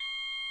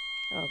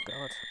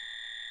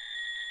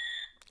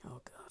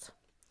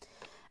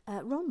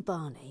 Ron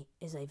Barney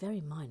is a very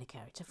minor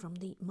character from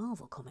the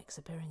Marvel comics,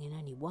 appearing in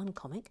only one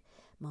comic,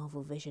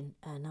 Marvel Vision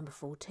number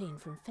 14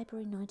 from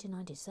February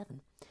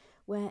 1997,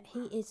 where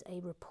he is a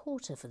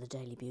reporter for the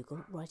Daily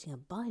Bugle, writing a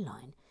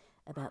byline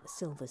about the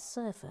Silver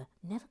Surfer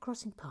never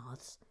crossing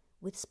paths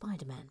with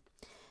Spider-Man.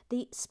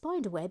 The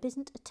spiderweb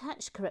isn't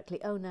attached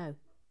correctly. Oh no.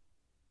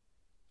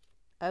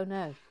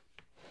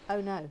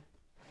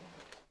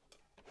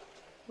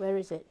 Where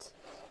is it?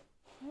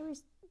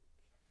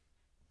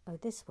 Oh,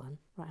 this one.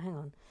 Right, hang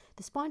on.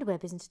 The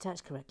spiderweb isn't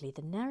attached correctly.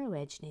 The narrow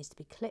edge needs to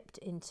be clipped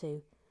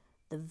into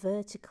the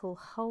vertical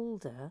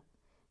holder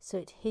so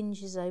it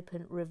hinges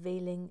open,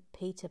 revealing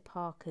Peter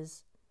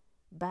Parker's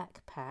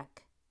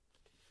backpack.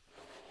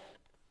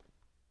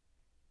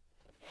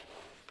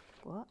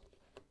 What?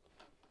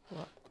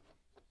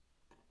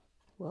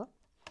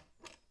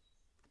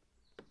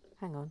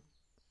 Hang on.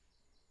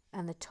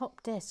 And the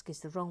top desk is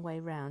the wrong way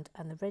round,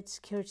 and the red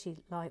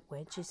security light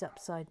wedge is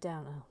upside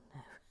down.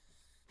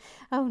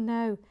 Oh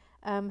no.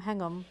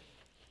 Hang on.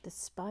 The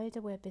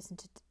spider web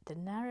isn't the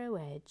narrow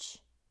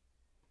edge.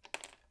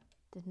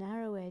 What,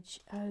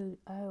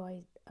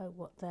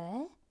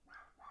 there?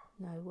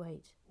 No,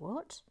 wait.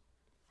 What?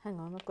 Hang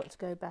on, I've got to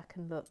go back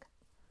and look.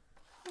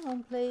 Hang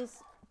on,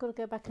 please. I've got to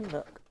go back and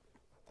look.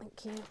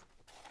 Thank you.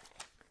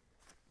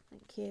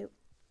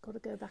 Got to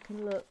go back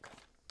and look.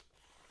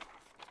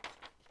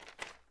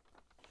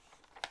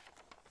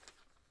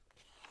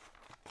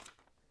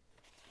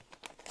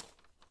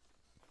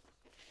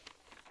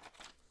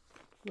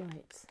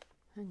 Right,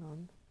 hang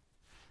on.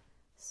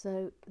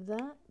 So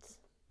that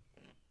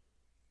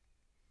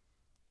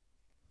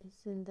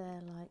is in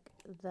there like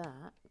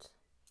that.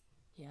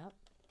 Yep.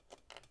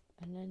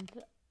 And then,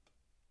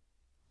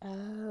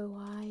 oh,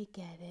 I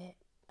get it.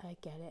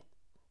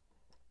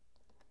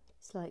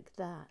 It's like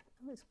that.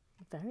 Oh, it's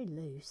very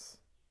loose.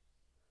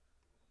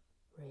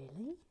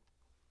 Really?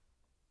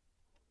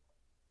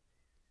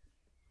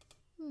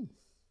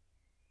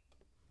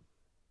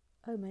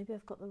 Oh, maybe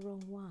I've got the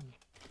wrong one.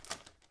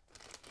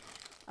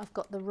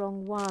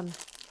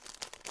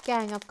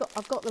 Gang, I've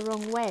got the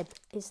wrong web.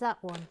 It's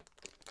that one.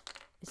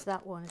 It's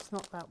not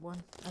that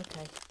one.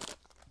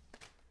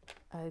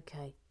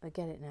 Okay, I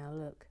get it now,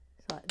 look.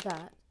 It's like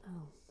that.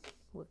 Oh,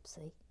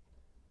 whoopsie.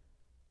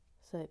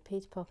 So,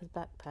 Peter Parker's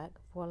backpack,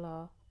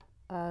 voila.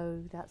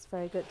 Oh, that's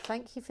very good.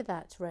 Thank you for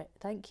that, Rhett.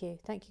 Thank you,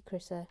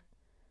 Chris.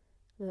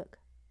 Look,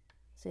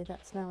 see,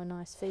 that's now a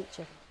nice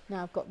feature.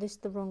 Now, I've got this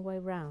the wrong way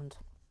round.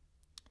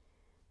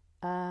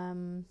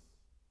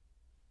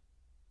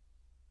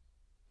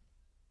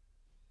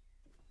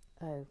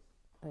 Oh,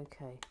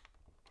 okay.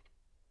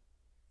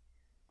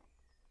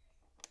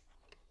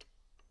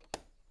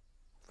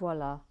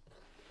 Voila.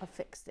 I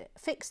fixed it.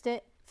 Fixed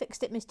it,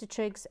 Mr.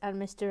 Triggs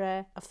and Mr.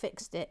 Eyre. I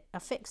fixed it.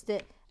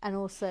 And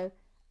also,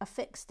 I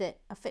fixed it,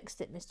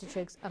 Mr.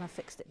 Triggs, and I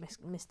fixed it,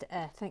 Mr.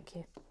 Eyre. Thank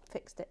you.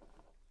 Fixed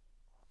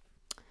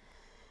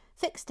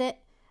it.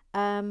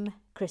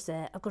 Chris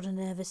Eyre, I've got a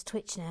nervous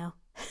twitch now.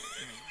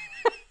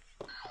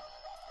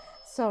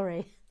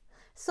 Sorry.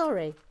 It's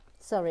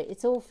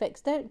all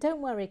fixed.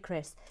 Don't worry,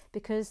 Chris,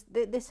 because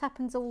this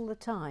happens all the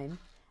time,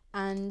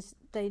 and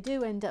they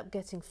do end up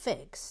getting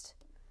fixed.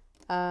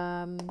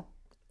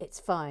 It's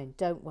fine.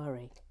 Don't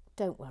worry.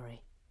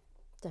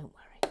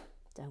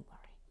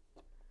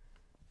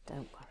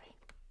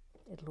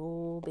 It'll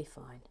all be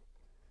fine.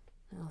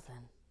 Now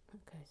then,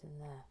 That goes in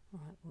there.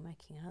 Right, we're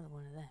making another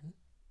one of them.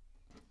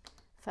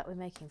 In fact, we're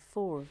making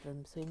 4 of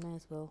them, so we may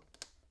as well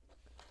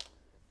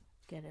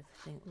get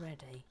everything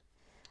ready.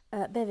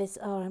 Bevis,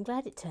 I'm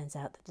glad it turns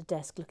out that the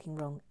desk looking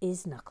wrong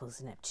is Knuckles'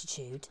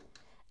 ineptitude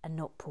and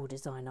not poor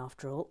design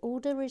after all.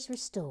 Order is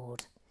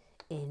restored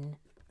in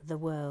the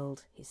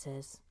world, he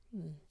says.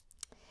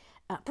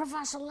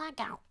 Professor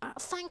Lagout,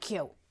 thank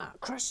you.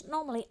 Chris,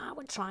 normally I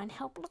would try and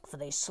help look for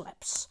these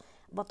slips,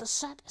 but the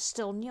set is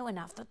still new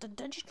enough that the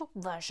digital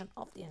version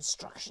of the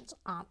instructions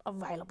aren't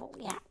available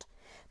yet.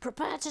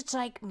 Prepare to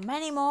take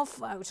many more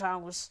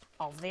photos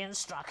of the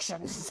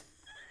instructions.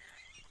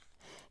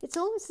 It's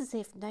almost as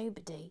if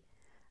nobody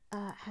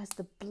has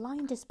the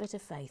blindest bit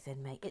of faith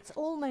in me. It's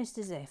almost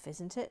as if,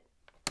 isn't it?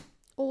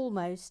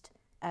 Almost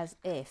as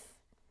if.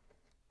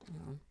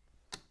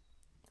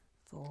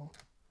 4,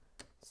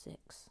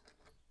 6,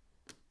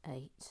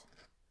 8,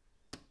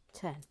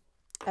 10.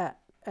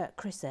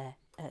 Chris Air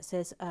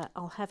says,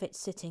 I'll have it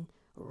sitting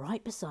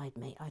right beside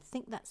me. I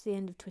think that's the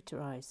end of Twitter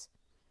Eyes.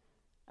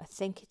 I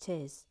think it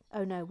is.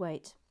 Oh no,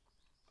 wait.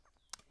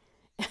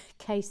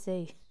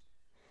 Casey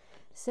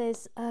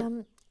says,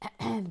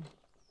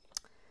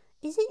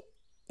 is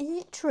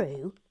it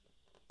true,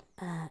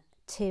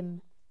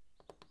 Tim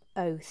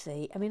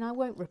Othy? I mean, I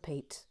won't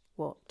repeat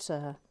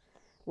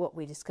what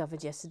we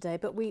discovered yesterday,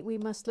 but we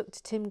must look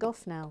to Tim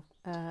Goff now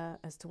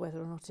as to whether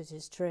or not it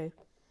is true.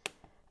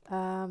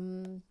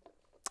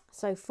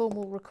 So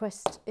formal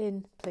request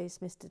in, please,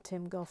 Mr.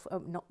 Tim Goff.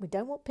 We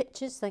don't want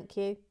pictures, thank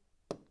you.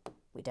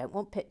 We don't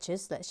want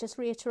pictures. Let's just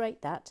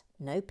reiterate that.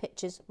 No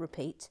pictures.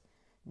 Repeat.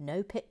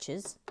 No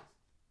pictures.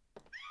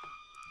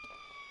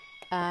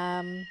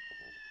 But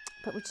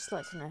we'd just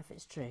like to know if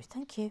it's true.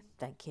 Thank you.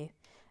 Thank you.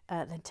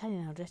 Then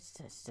Tanya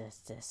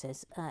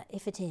says,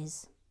 if it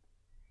is,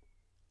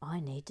 I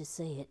need to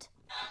see it.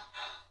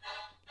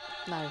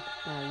 No,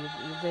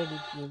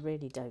 you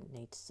really don't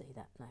need to see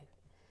that, no.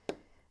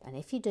 And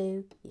if you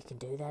do, you can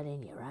do that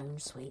in your own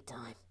sweet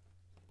time.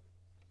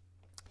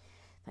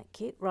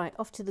 Thank you. Right,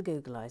 off to the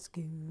Google Eyes.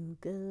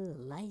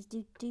 Google Eyes,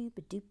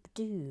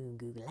 do-do-ba-do-ba-do.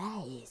 Google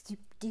Eyes,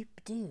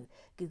 do-do-ba-do.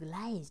 Google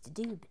Eyes,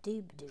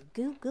 do-do-ba-do-ba-do.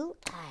 Google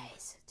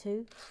Eyes.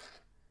 2,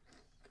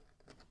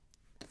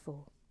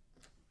 4,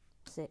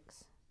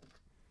 6,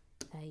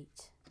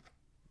 8,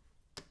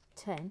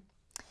 10.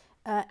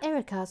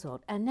 Eric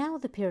Oswald. And now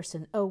the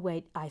Pearson, oh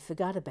wait, I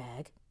forgot a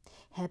bag,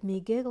 had me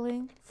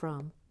giggling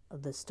from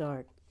the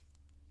start.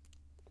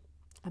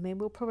 I mean,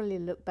 we'll probably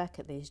look back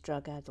at these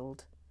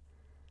drug-addled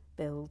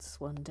builds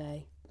one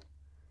day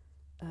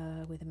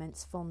with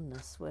immense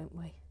fondness, won't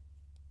we?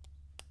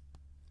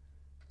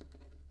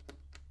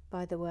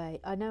 By the way,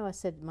 I know I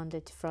said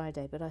Monday to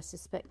Friday, but I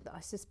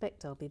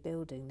suspect I'll be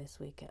building this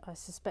week. I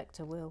suspect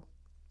I will.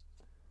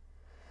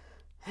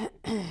 I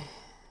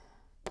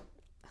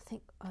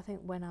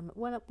think when I'm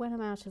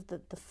out of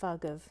the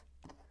fug of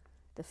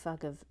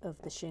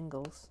the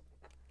shingles,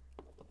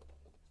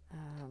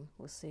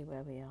 we'll see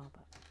where we are.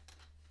 But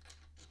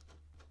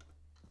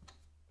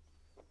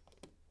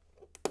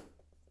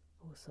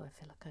also, I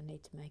feel like I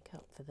need to make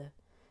up for the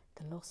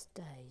lost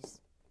days.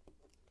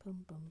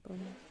 Boom, boom,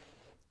 boom,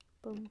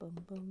 boom, boom,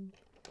 boom.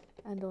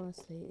 And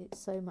honestly, it's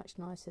so much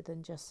nicer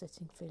than just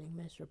sitting feeling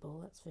miserable.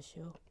 That's for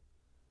sure.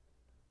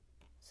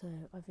 So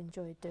I've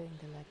enjoyed doing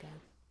the Lego.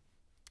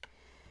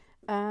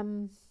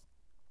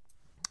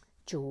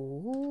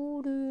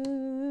 Jordan,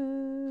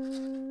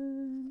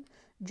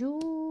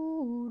 Jordan,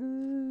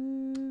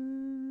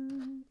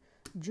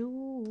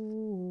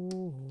 Jordan.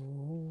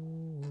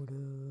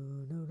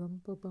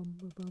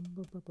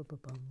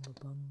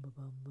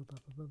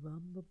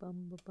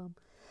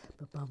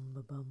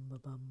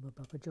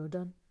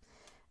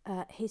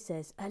 He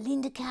says,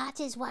 Linda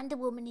Carter's Wonder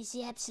Woman is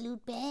the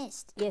absolute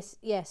best. Yes,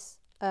 yes.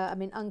 I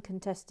mean,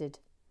 uncontested.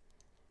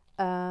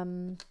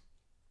 I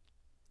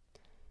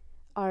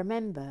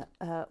remember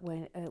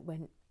when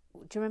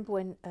do you remember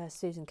when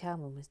Susan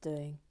Calman was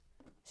doing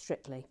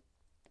Strictly,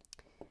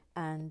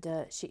 and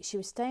she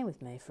was staying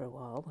with me for a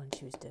while when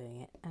she was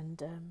doing it,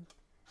 and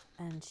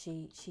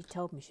she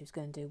told me she was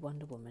going to do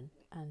Wonder Woman,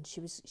 and she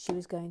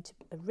was going to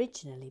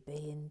originally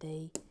be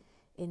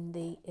in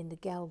the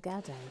Gal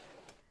Gadot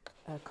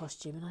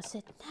costume, and I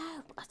said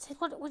no. I said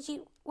what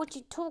you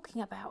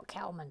talking about,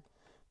 Calman?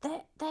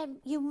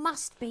 You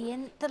must be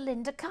in the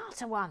Linda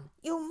Carter one.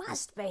 You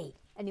must be.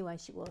 Anyway,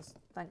 she was,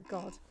 thank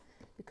God,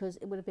 because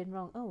it would have been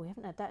wrong. Oh, we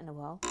haven't had that in a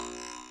while.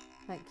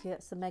 Thank you.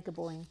 That's the Mega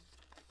Boing.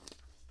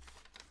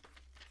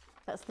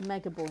 That's the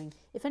Mega Boing.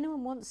 If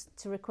anyone wants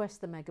to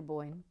request the Mega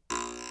Boing,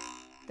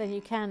 then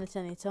you can at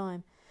any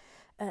time.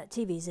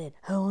 TVZ.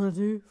 How wanna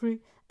do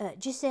free?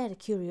 Just out of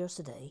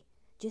curiosity,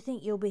 do you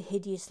think you'll be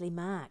hideously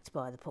marked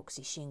by the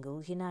poxy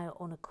shingles? You know,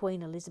 on a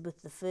Queen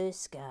Elizabeth I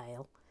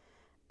scale.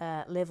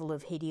 Level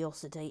of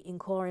hideosity,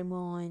 inquiring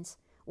minds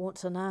want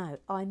to know.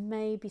 I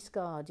may be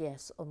scarred,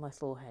 yes, on my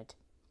forehead.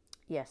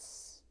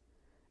 Yes.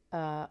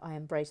 I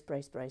am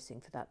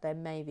bracing for that. There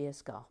may be a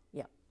scar.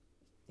 Yeah.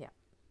 Yeah.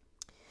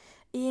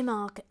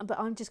 Earmark, but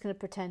I'm just going to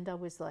pretend I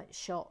was like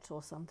shot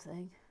or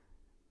something.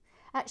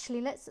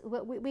 Actually,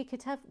 we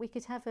could have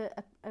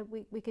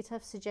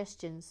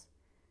suggestions.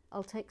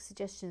 I'll take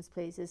suggestions,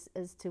 please,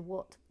 as to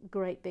what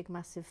great big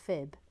massive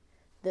fib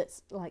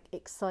that's like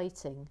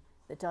exciting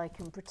that I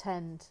can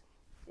pretend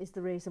is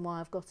the reason why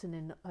I've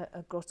gotten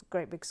a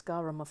great big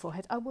scar on my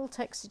forehead. I will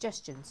take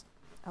suggestions.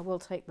 I will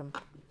take them.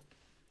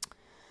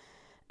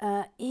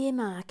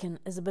 Earmarking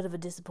is a bit of a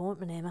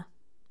disappointment,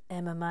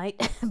 Emma,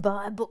 mate.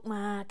 Buy a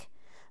bookmark.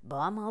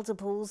 Buy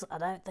multiples. I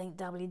don't think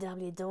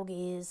WW dog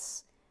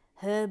ears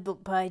her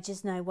book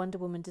pages. No, Wonder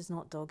Woman does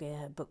not dog ear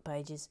her book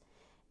pages.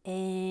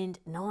 And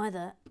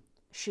neither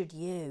should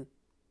you.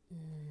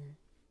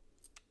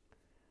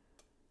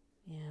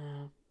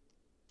 Yeah.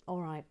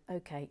 All right.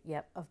 Okay.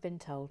 Yep. I've been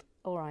told.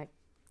 All right.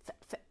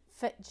 Do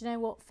you know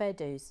what? Fair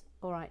dues.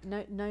 All right.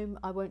 No.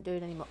 I won't do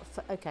it anymore.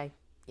 Okay.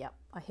 Yep.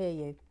 I hear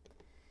you.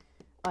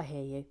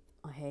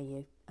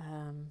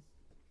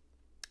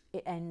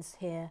 It ends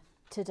here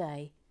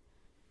today.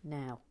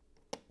 Now.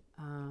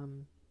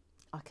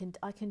 I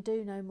can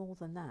do no more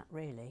than that,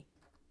 really.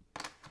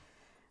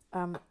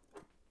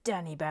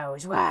 Danny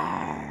Bowers,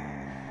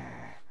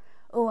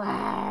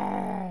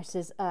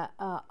 says, that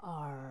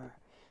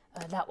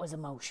was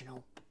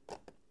emotional. Oh,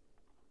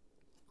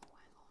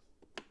 hang on.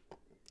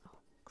 Oh,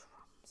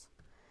 crumbs.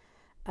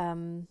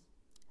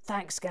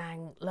 Thanks,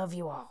 gang. Love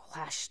you all.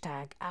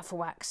 Hashtag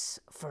Afrowax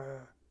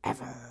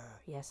forever.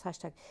 Yes,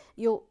 hashtag.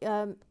 Your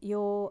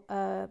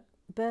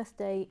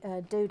birthday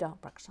doodah,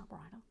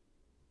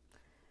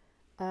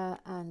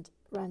 and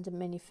random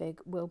minifig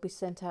will be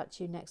sent out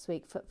to you next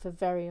week for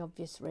very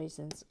obvious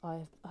reasons.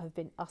 I've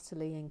been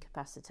utterly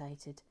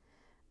incapacitated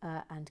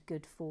and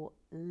good for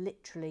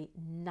literally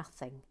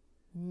nothing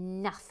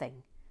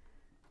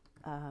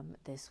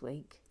this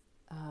week.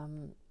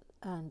 And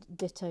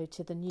ditto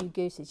to the new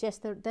gooses. Yes,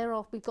 they're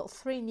off. We've got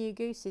 3 new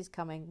gooses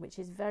coming, which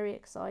is very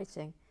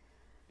exciting.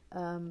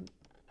 But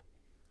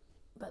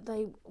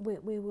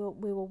we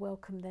will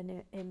welcome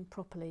them in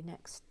properly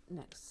next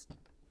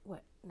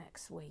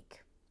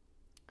week.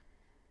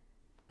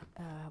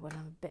 When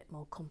I'm a bit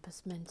more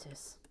compos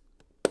mentis,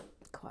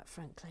 quite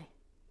frankly.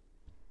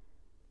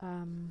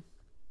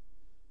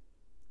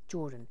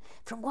 Jordan.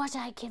 From what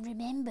I can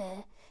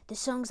remember, the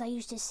songs I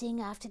used to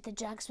sing after the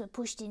drugs were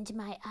pushed into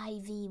my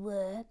IV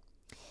were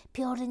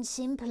Pure and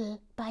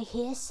Simple by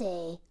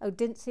Hearsay. Oh,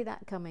 didn't see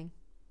that coming.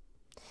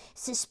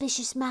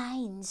 Suspicious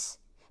Minds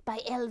by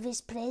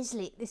Elvis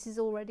Presley. This is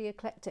already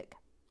eclectic.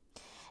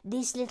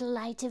 This Little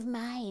Light of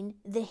Mine,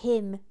 The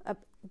Hymn.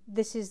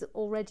 This is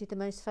already the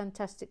most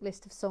fantastic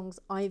list of songs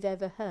I've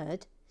ever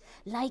heard.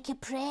 Like a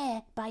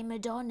Prayer by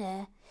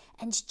Madonna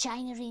and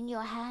China in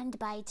Your Hand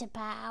by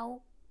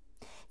Tapao.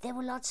 There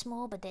were lots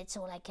more, but that's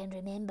all I can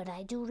remember.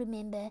 I do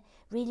remember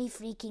really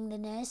freaking the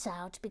nurse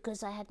out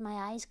because I had my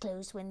eyes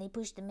closed when they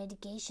pushed the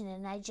medication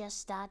and I just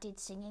started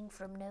singing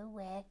from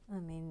nowhere. I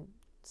mean,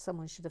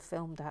 someone should have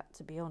filmed that,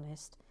 to be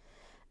honest.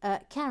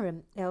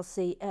 Karen,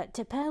 Elsie,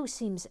 Tapao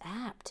seems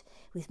apt,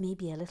 with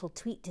maybe a little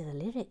tweak to the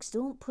lyrics.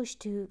 Don't push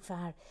too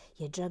far,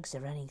 your drugs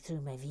are running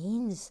through my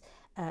veins.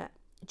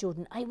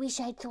 Jordan, I wish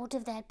I'd thought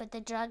of that, but the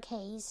drug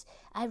haze.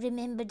 I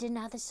remembered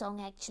another song,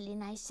 actually,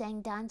 and I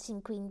sang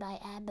Dancing Queen by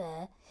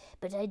ABBA,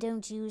 but I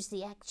don't use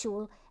the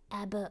actual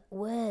ABBA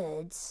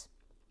words.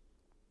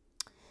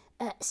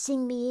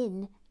 Sing Me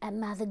In,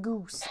 Mother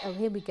Goose. Oh,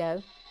 here we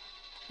go.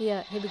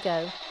 Here we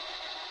go.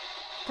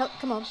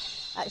 Come on.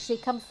 Actually,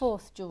 come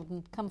forth,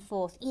 Jordan. Come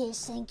forth.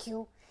 Yes, thank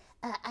you.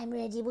 I'm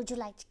ready. Would you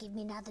like to give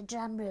me another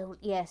drum roll?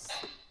 Yes.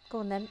 Go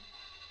on then.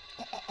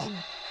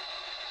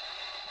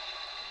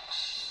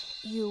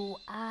 You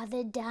are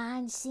the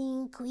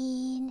dancing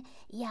queen,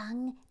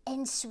 young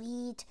and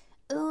sweet,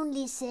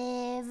 only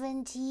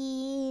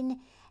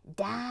 17.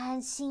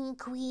 Dancing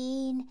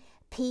queen,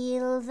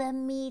 peel the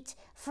meat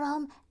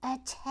from a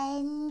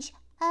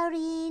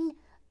tangerine.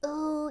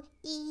 Oh,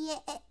 yeah.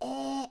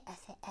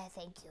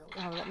 Thank you. Oh,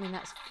 I mean,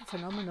 that's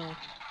phenomenal.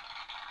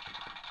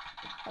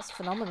 That's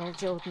phenomenal,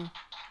 Jordan.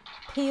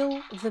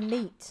 Peel the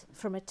meat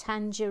from a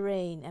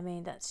tangerine. I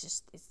mean, it's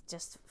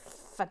just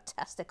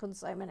fantastic on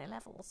so many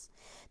levels.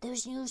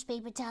 Those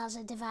newspaper towels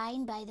are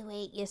divine, by the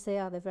way. Yes, they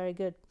are. They're very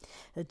good.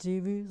 A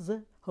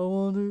TVZ,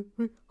 1, 2,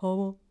 3,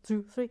 1,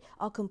 2, 3.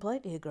 I'll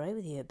completely agree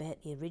with you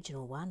about the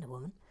original Wonder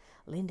Woman.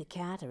 Linda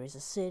Carter is a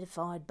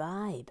certified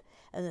babe,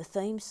 and the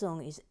theme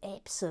song is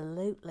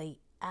absolutely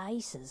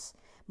aces.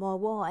 My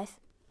wife,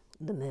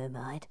 the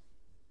mermaid,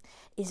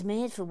 is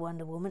made for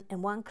Wonder Woman,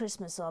 and one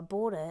Christmas I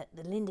bought her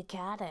the Linda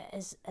Carter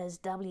as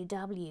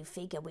WW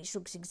figure, which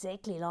looks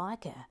exactly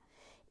like her.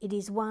 It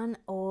is one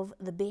of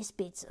the best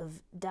bits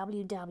of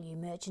WW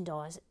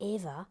merchandise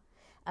ever,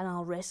 and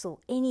I'll wrestle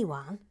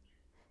anyone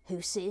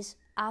who says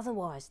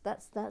otherwise.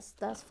 That's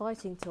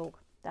fighting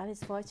talk. That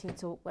is fighting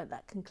talk. But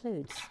that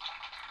concludes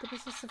the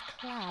business of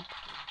Clab.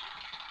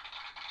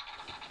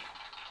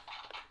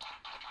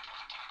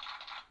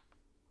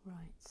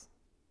 Right.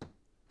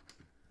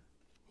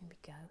 Here we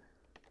go.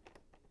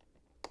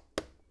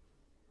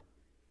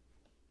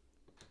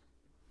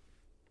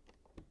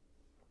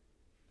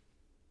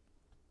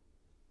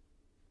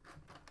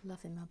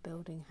 Loving my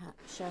building hat,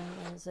 showing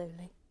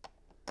Zuli.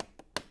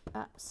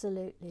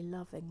 absolutely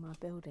loving my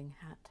building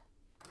hat.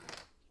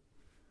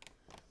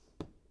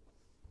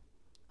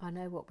 I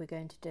know what we're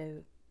going to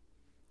do.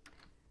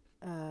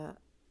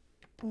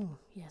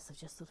 Yes, I've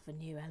just thought of a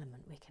new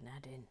element we can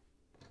add in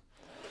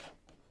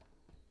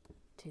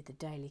to the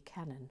daily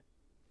canon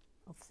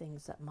of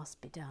things that must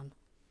be done.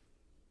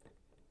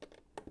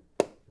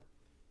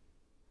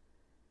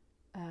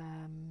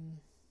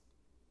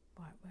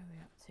 Right, where are we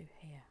up to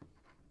here?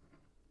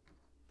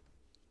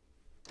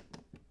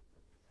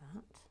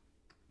 That.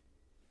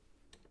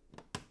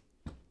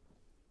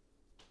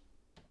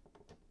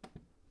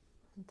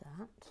 And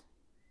that.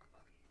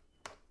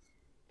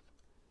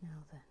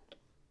 Now then.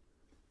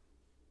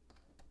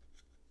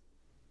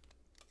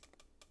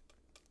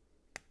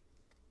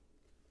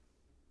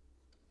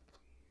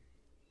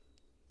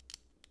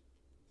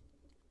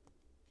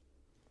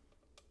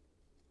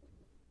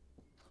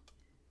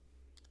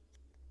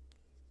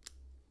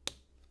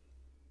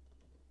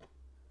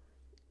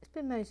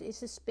 It's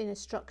just been a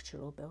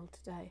structural build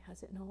today,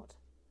 has it not?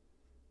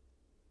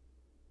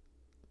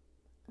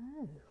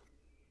 Oh.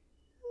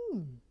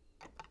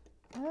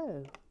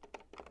 Oh.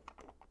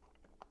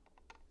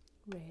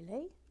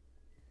 Really?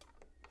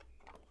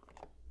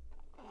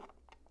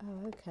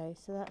 Oh, okay,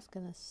 so that's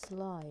going to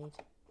slide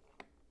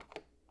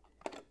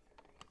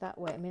that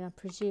way. I mean, I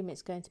presume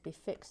it's going to be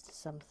fixed to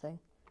something.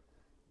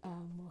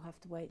 We'll have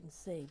to wait and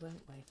see,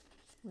 won't we?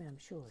 I mean, I'm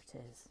sure it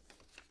is.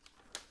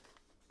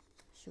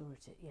 Sure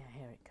it is. Yeah,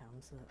 here it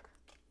comes, look.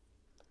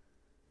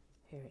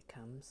 Here it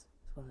comes.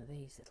 It's one of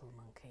these little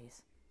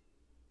monkeys.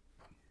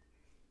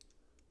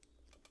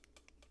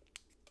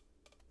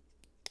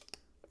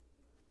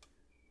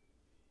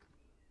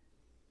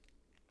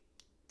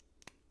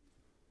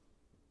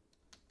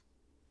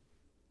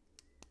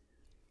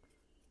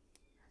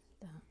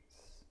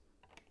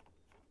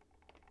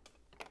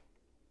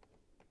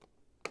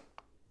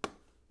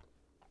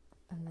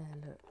 And there,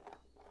 look.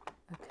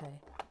 Okay.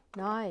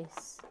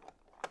 Nice.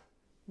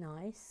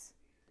 Nice.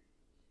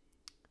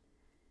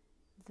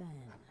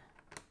 Then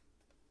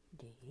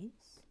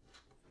these.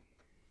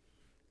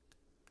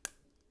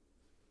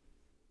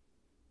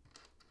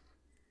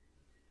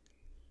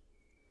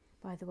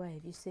 By the way,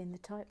 have you seen the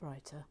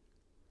typewriter?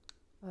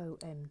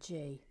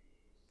 OMG.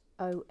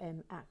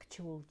 OM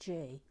actual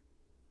G.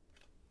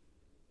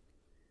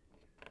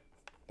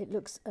 It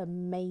looks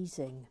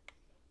amazing.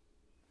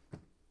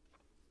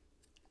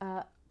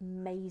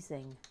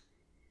 Amazing.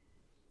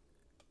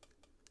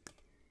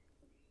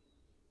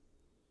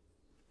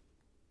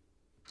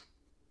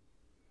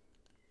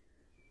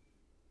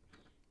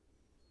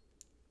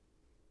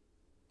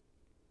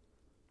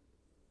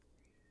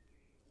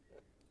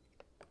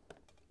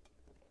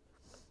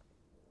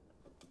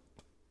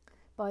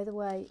 By the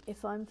way,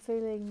 if I'm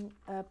feeling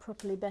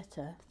properly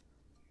better,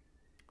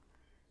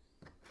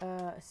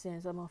 as soon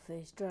as I'm off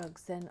these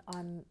drugs, then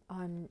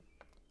I'm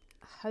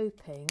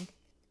hoping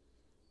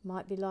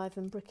might be live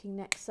and bricking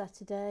next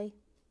Saturday.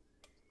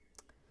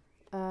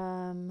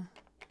 Can't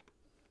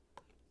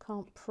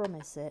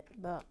promise it,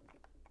 but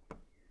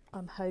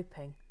I'm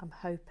hoping.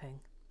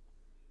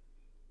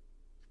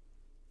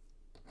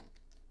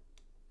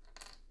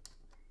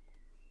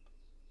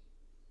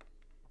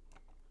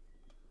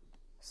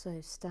 So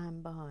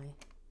stand by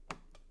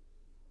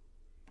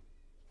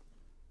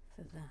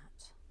for that.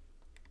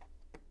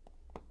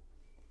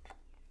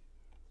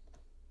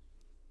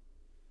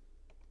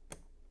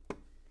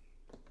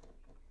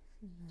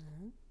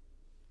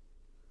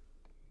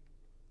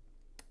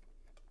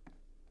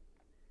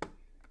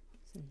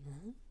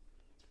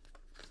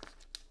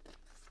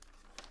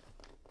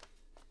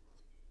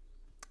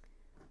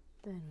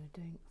 Then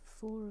we're doing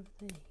 4 of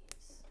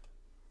these.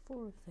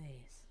 4 of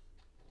these.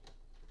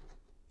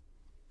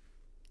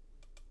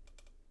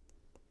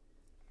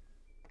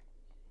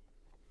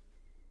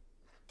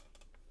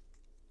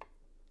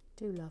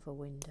 Do love a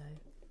window.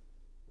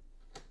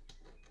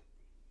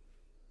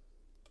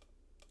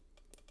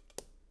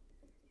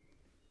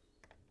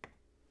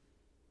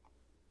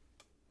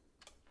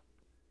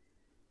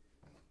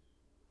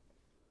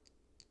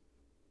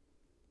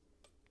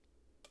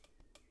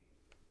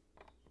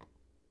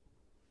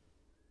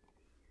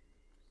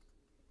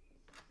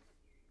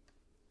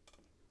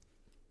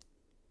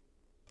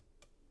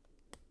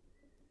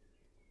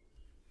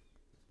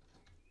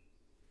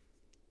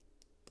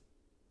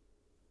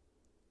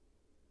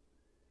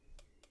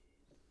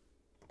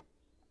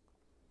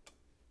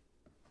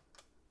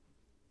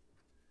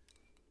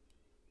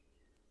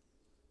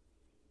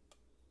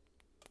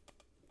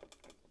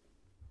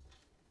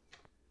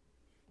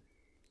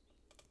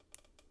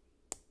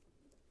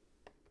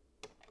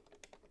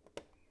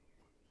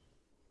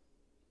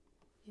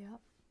 Yep.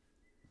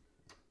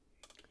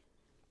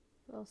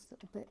 Last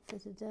little bit for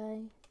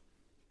today.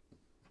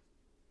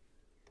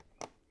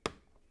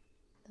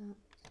 That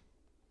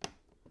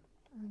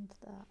and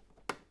that.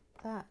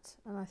 That,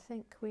 and I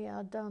think we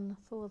are done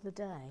for the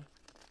day.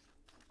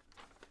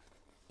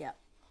 Yep.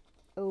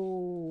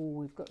 Oh,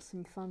 we've got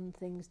some fun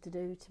things to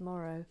do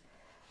tomorrow.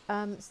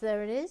 So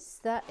there it is.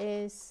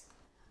 That's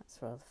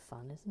rather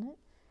fun, isn't it?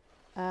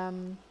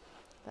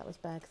 That was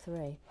bag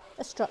 3.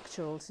 A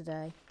structural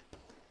today,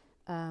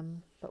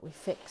 but we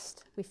fixed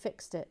it. We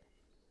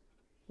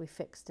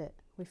fixed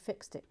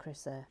it,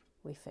 Chris. There,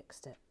 we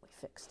fixed it.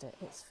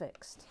 It's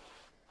fixed.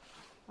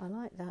 I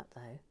like that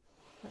though.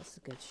 That's a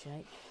good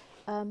shape.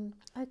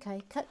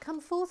 Okay, come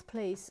forth,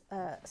 please,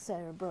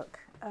 Sarah Brook.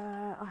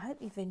 I hope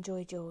you've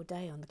enjoyed your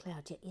day on the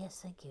cloud. Yes,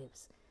 thank you.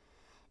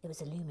 It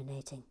was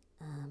illuminating.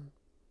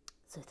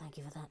 So thank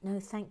you for that. No,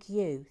 thank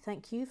you.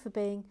 Thank you for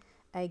being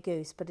a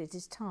goose. But it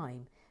is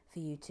time for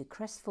you to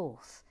crest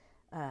forth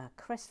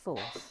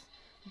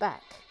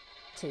back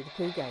to the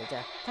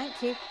pagoda.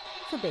 Thank you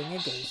for being a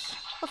goose.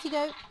 Off you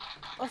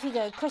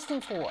go,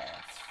 cresting forth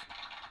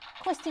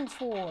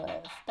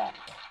back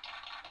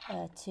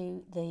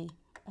to the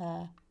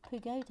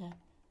pagoda.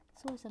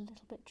 It's always a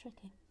little bit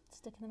tricky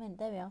sticking them in.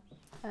 There we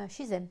are.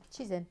 She's in.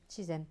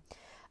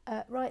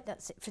 Right,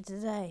 that's it for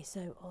today.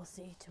 So I'll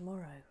see you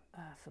tomorrow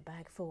for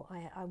bag 4.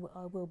 I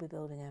will be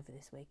building over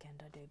this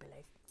weekend, I do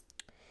believe.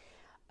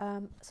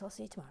 So I'll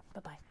see you tomorrow.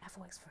 Bye bye. Have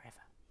works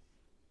forever.